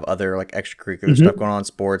and they have other like extracurricular stuff going on,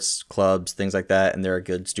 sports, clubs, things like that, and they're a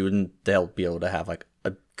good student, they'll be able to have like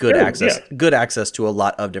a good access to a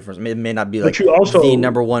lot of different. It may not be like the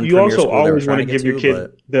number one. You also always want to give your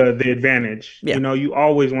kid the advantage. Yeah. You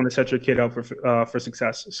always want to set your kid up for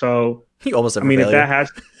success. So you almost have if that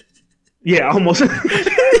has, almost.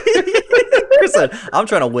 Chris said, I'm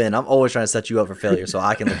trying to win. I'm always trying to set you up for failure so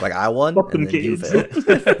I can look like I won and then you fail.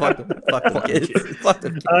 fuck them kids. Fuck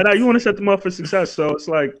them kids. No, you want to set them up for success. So it's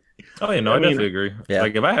like, I definitely agree. Yeah.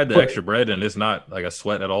 Like if I had the extra bread and it's not like a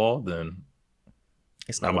sweat at all, then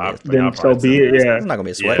it's not. So be it. Yeah, it's not gonna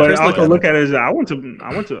be a sweat. But I also look at it as I went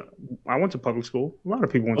to public school. A lot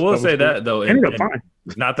of people went to public school. I will say that though, ended up fine.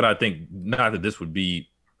 Not that this would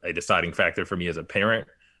be a deciding factor for me as a parent,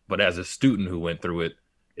 but as a student who went through it,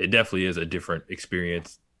 it definitely is a different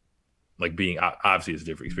experience. Like being obviously it's a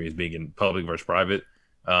different experience being in public versus private.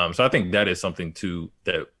 So I think that is something too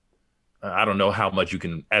that I don't know how much you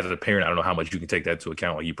can, as a parent, I don't know how much you can take that into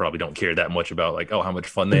account. Like you probably don't care that much about like, how much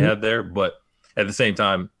fun they had there. But at the same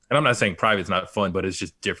time, and I'm not saying private's not fun, but it's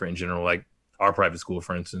just different in general. Like our private school,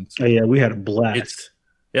 for instance. Oh, yeah, we had a blast.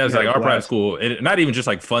 It's like our private school, and not even just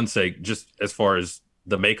like fun sake, just as far as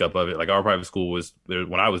the makeup of it. Like our private school was there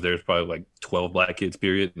when I was there, it's probably like 12 black kids,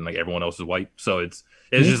 period, and like everyone else is white. So it's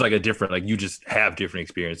just like a different, like you just have different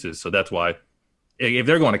experiences. So that's why if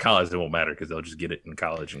they're going to college, it won't matter because they'll just get it in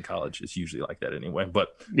college. And college is usually like that anyway. But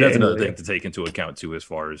that's another thing to take into account too, as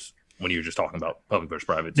far as when you're just talking about public versus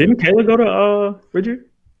private. Didn't Kayla go to Ridgeview?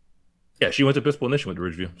 Yeah, she went to Episcopal and then she went to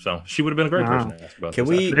Ridgeview. So she would have been a great person to ask about.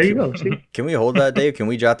 There you go. Can we hold that, Dave? Can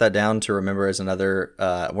we jot that down to remember as another?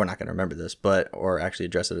 We're not going to remember this, or actually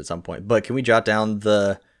address it at some point. But can we jot down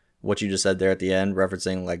what you just said there at the end,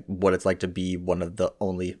 referencing like what it's like to be one of the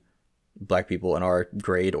only black people in our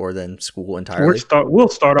grade or then school entirely. We'll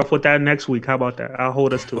start off with that next week. How about that? I'll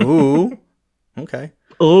hold us to it. Ooh, okay.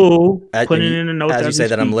 Ooh, put it in the notes as you say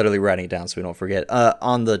that. I'm speak. literally writing it down so we don't forget.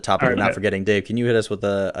 On the topic All of right, not bet. forgetting, Dave, can you hit us with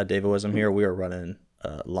a Daveism here? We are running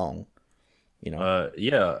long. You know,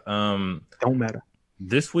 Don't matter.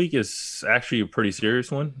 This week is actually a pretty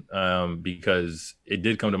serious one because it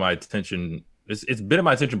did come to my attention. It's been in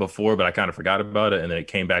my attention before, but I kind of forgot about it, and then it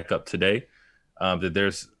came back up today that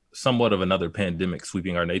there's somewhat of another pandemic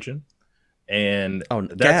sweeping our nation. And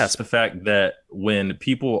that's gasp. the fact that when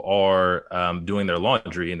people are doing their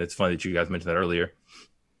laundry, and it's funny that you guys mentioned that earlier,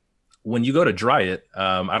 when you go to dry it,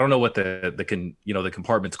 I don't know what the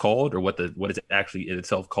compartment's called or what it's actually in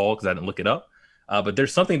itself called because I didn't look it up. But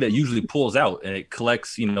there's something that usually pulls out and it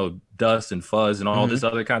collects, dust and fuzz and all this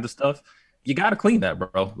other kind of stuff. You got to clean that,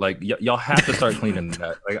 bro. Like y'all have to start cleaning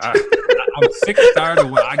that. Like I'm sick and tired of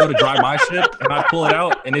when I go to dry my shit and I pull it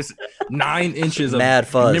out and it's 9 inches of Mad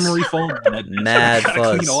fuzz. memory foam. Mad I gotta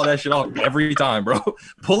fuzz. clean all that shit off every time, bro.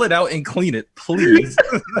 Pull it out and clean it, please.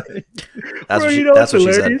 that's Bro, what she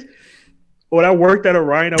said. hilarious? When I worked at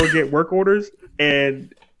Orion, I would get work orders,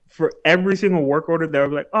 and for every single work order, they would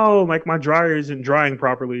be like, "Oh, like my dryer isn't drying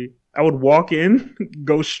properly." I would walk in,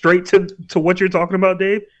 go straight to what you're talking about,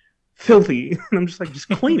 Dave. Filthy, and I'm just like, just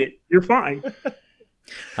clean it. You're fine.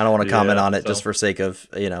 I don't want to comment Yeah, on it so- just for sake of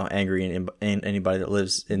angering anybody that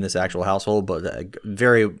lives in this actual household, but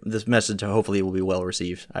this message hopefully will be well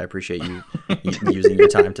received. I appreciate you using your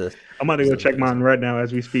time to. I'm about to go check mine right now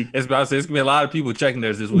as we speak. It's about to say it's gonna be a lot of people checking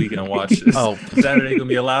theirs this weekend and watch. Oh. Saturday gonna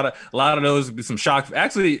be a lot of those. Be some shock.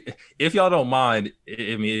 Actually, if y'all don't mind,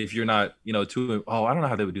 I mean, if you're not, too. Oh, I don't know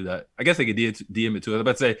how they would do that. I guess they could DM it to us. I was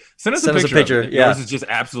about to say send us a picture. Of it. Yeah. Yours is just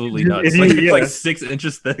absolutely nuts. If It's you- like yeah. 6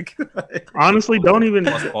 inches thick. Honestly, don't even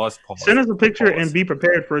Pause. send us a picture and be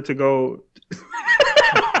prepared for it to go.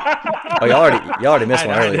 Oh, y'all already missed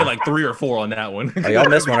one I had to earlier. hit like 3 or 4 on that one. Oh, y'all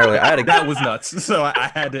missed one earlier. That was nuts. So I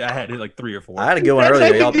had to hit like 3 or 4. I had a good one That's earlier.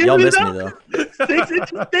 how you Y'all give missed it me up? though. 6 inches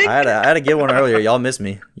thick. I had a good one earlier. Y'all missed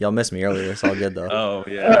me. Y'all missed me earlier. It's all good though. Oh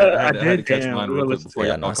yeah, I had I to catch did, mine damn. real quick before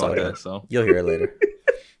Yeah, y'all no, it's caught all good. that. So You'll hear it later.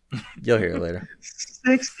 You'll hear it later.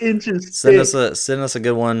 6 inches. Send thick. us a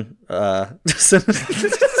good one. Send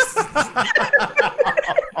us-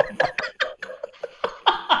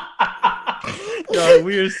 Yo,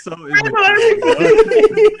 we are so.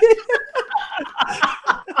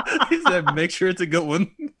 He said, "Make sure it's a good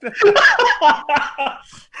one.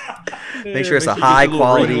 Make sure it's a Make high little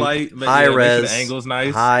quality, ring light, high make sure res, the angle's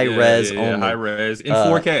nice, high res only. high res in Uh,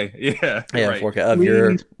 4K. Yeah, Yeah, right. 4K of your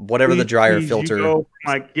Please, whatever the Please, dryer please, filter you go,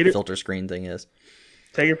 like, get it, filter screen thing is.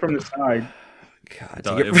 take it from the side. God,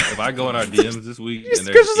 Dog, take it- if I go in our DMs this week Chris and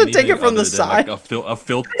there's doesn't take it anything from the other than, like, side. a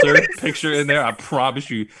filter picture in there, I promise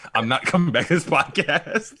you, I'm not coming back to this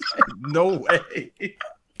podcast. No way.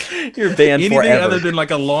 You're banned Anything forever. other than like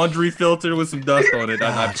a laundry filter with some dust on it,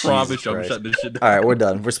 I promise Jesus you, I'm Christ. shutting this shit down. All right, we're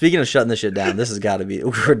done. We're speaking of shutting this shit down. This has got to be.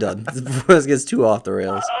 We're done. This gets too off the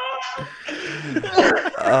rails.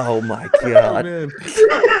 Oh my god. Man.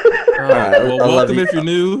 All right, Well, I love welcome you. if you're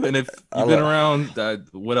new, and if I you've been love- around,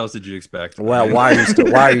 what else did you expect? Well, why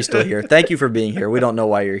are you still here? Thank you for being here. We don't know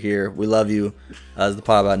why you're here. We love you. It's the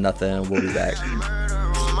Pod About Nothing, and we'll be back.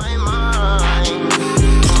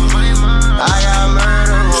 I got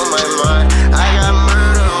murder on my mind. I got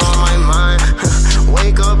murder on my mind.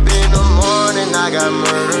 Wake up in the morning, I got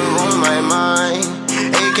murder on my mind.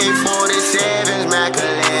 AK-47s, Mac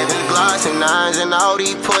 11s, Glocks and 9s, and all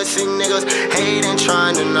these pussy niggas hating,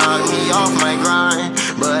 trying to knock me off my grind.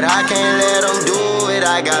 But I can't let them do it.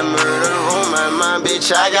 I got murder on my mind,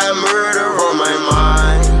 bitch. I got murder on my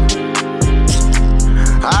mind.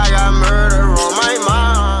 I got murder on my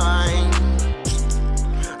mind.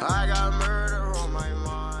 I got murder on my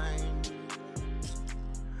mind.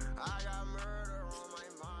 I got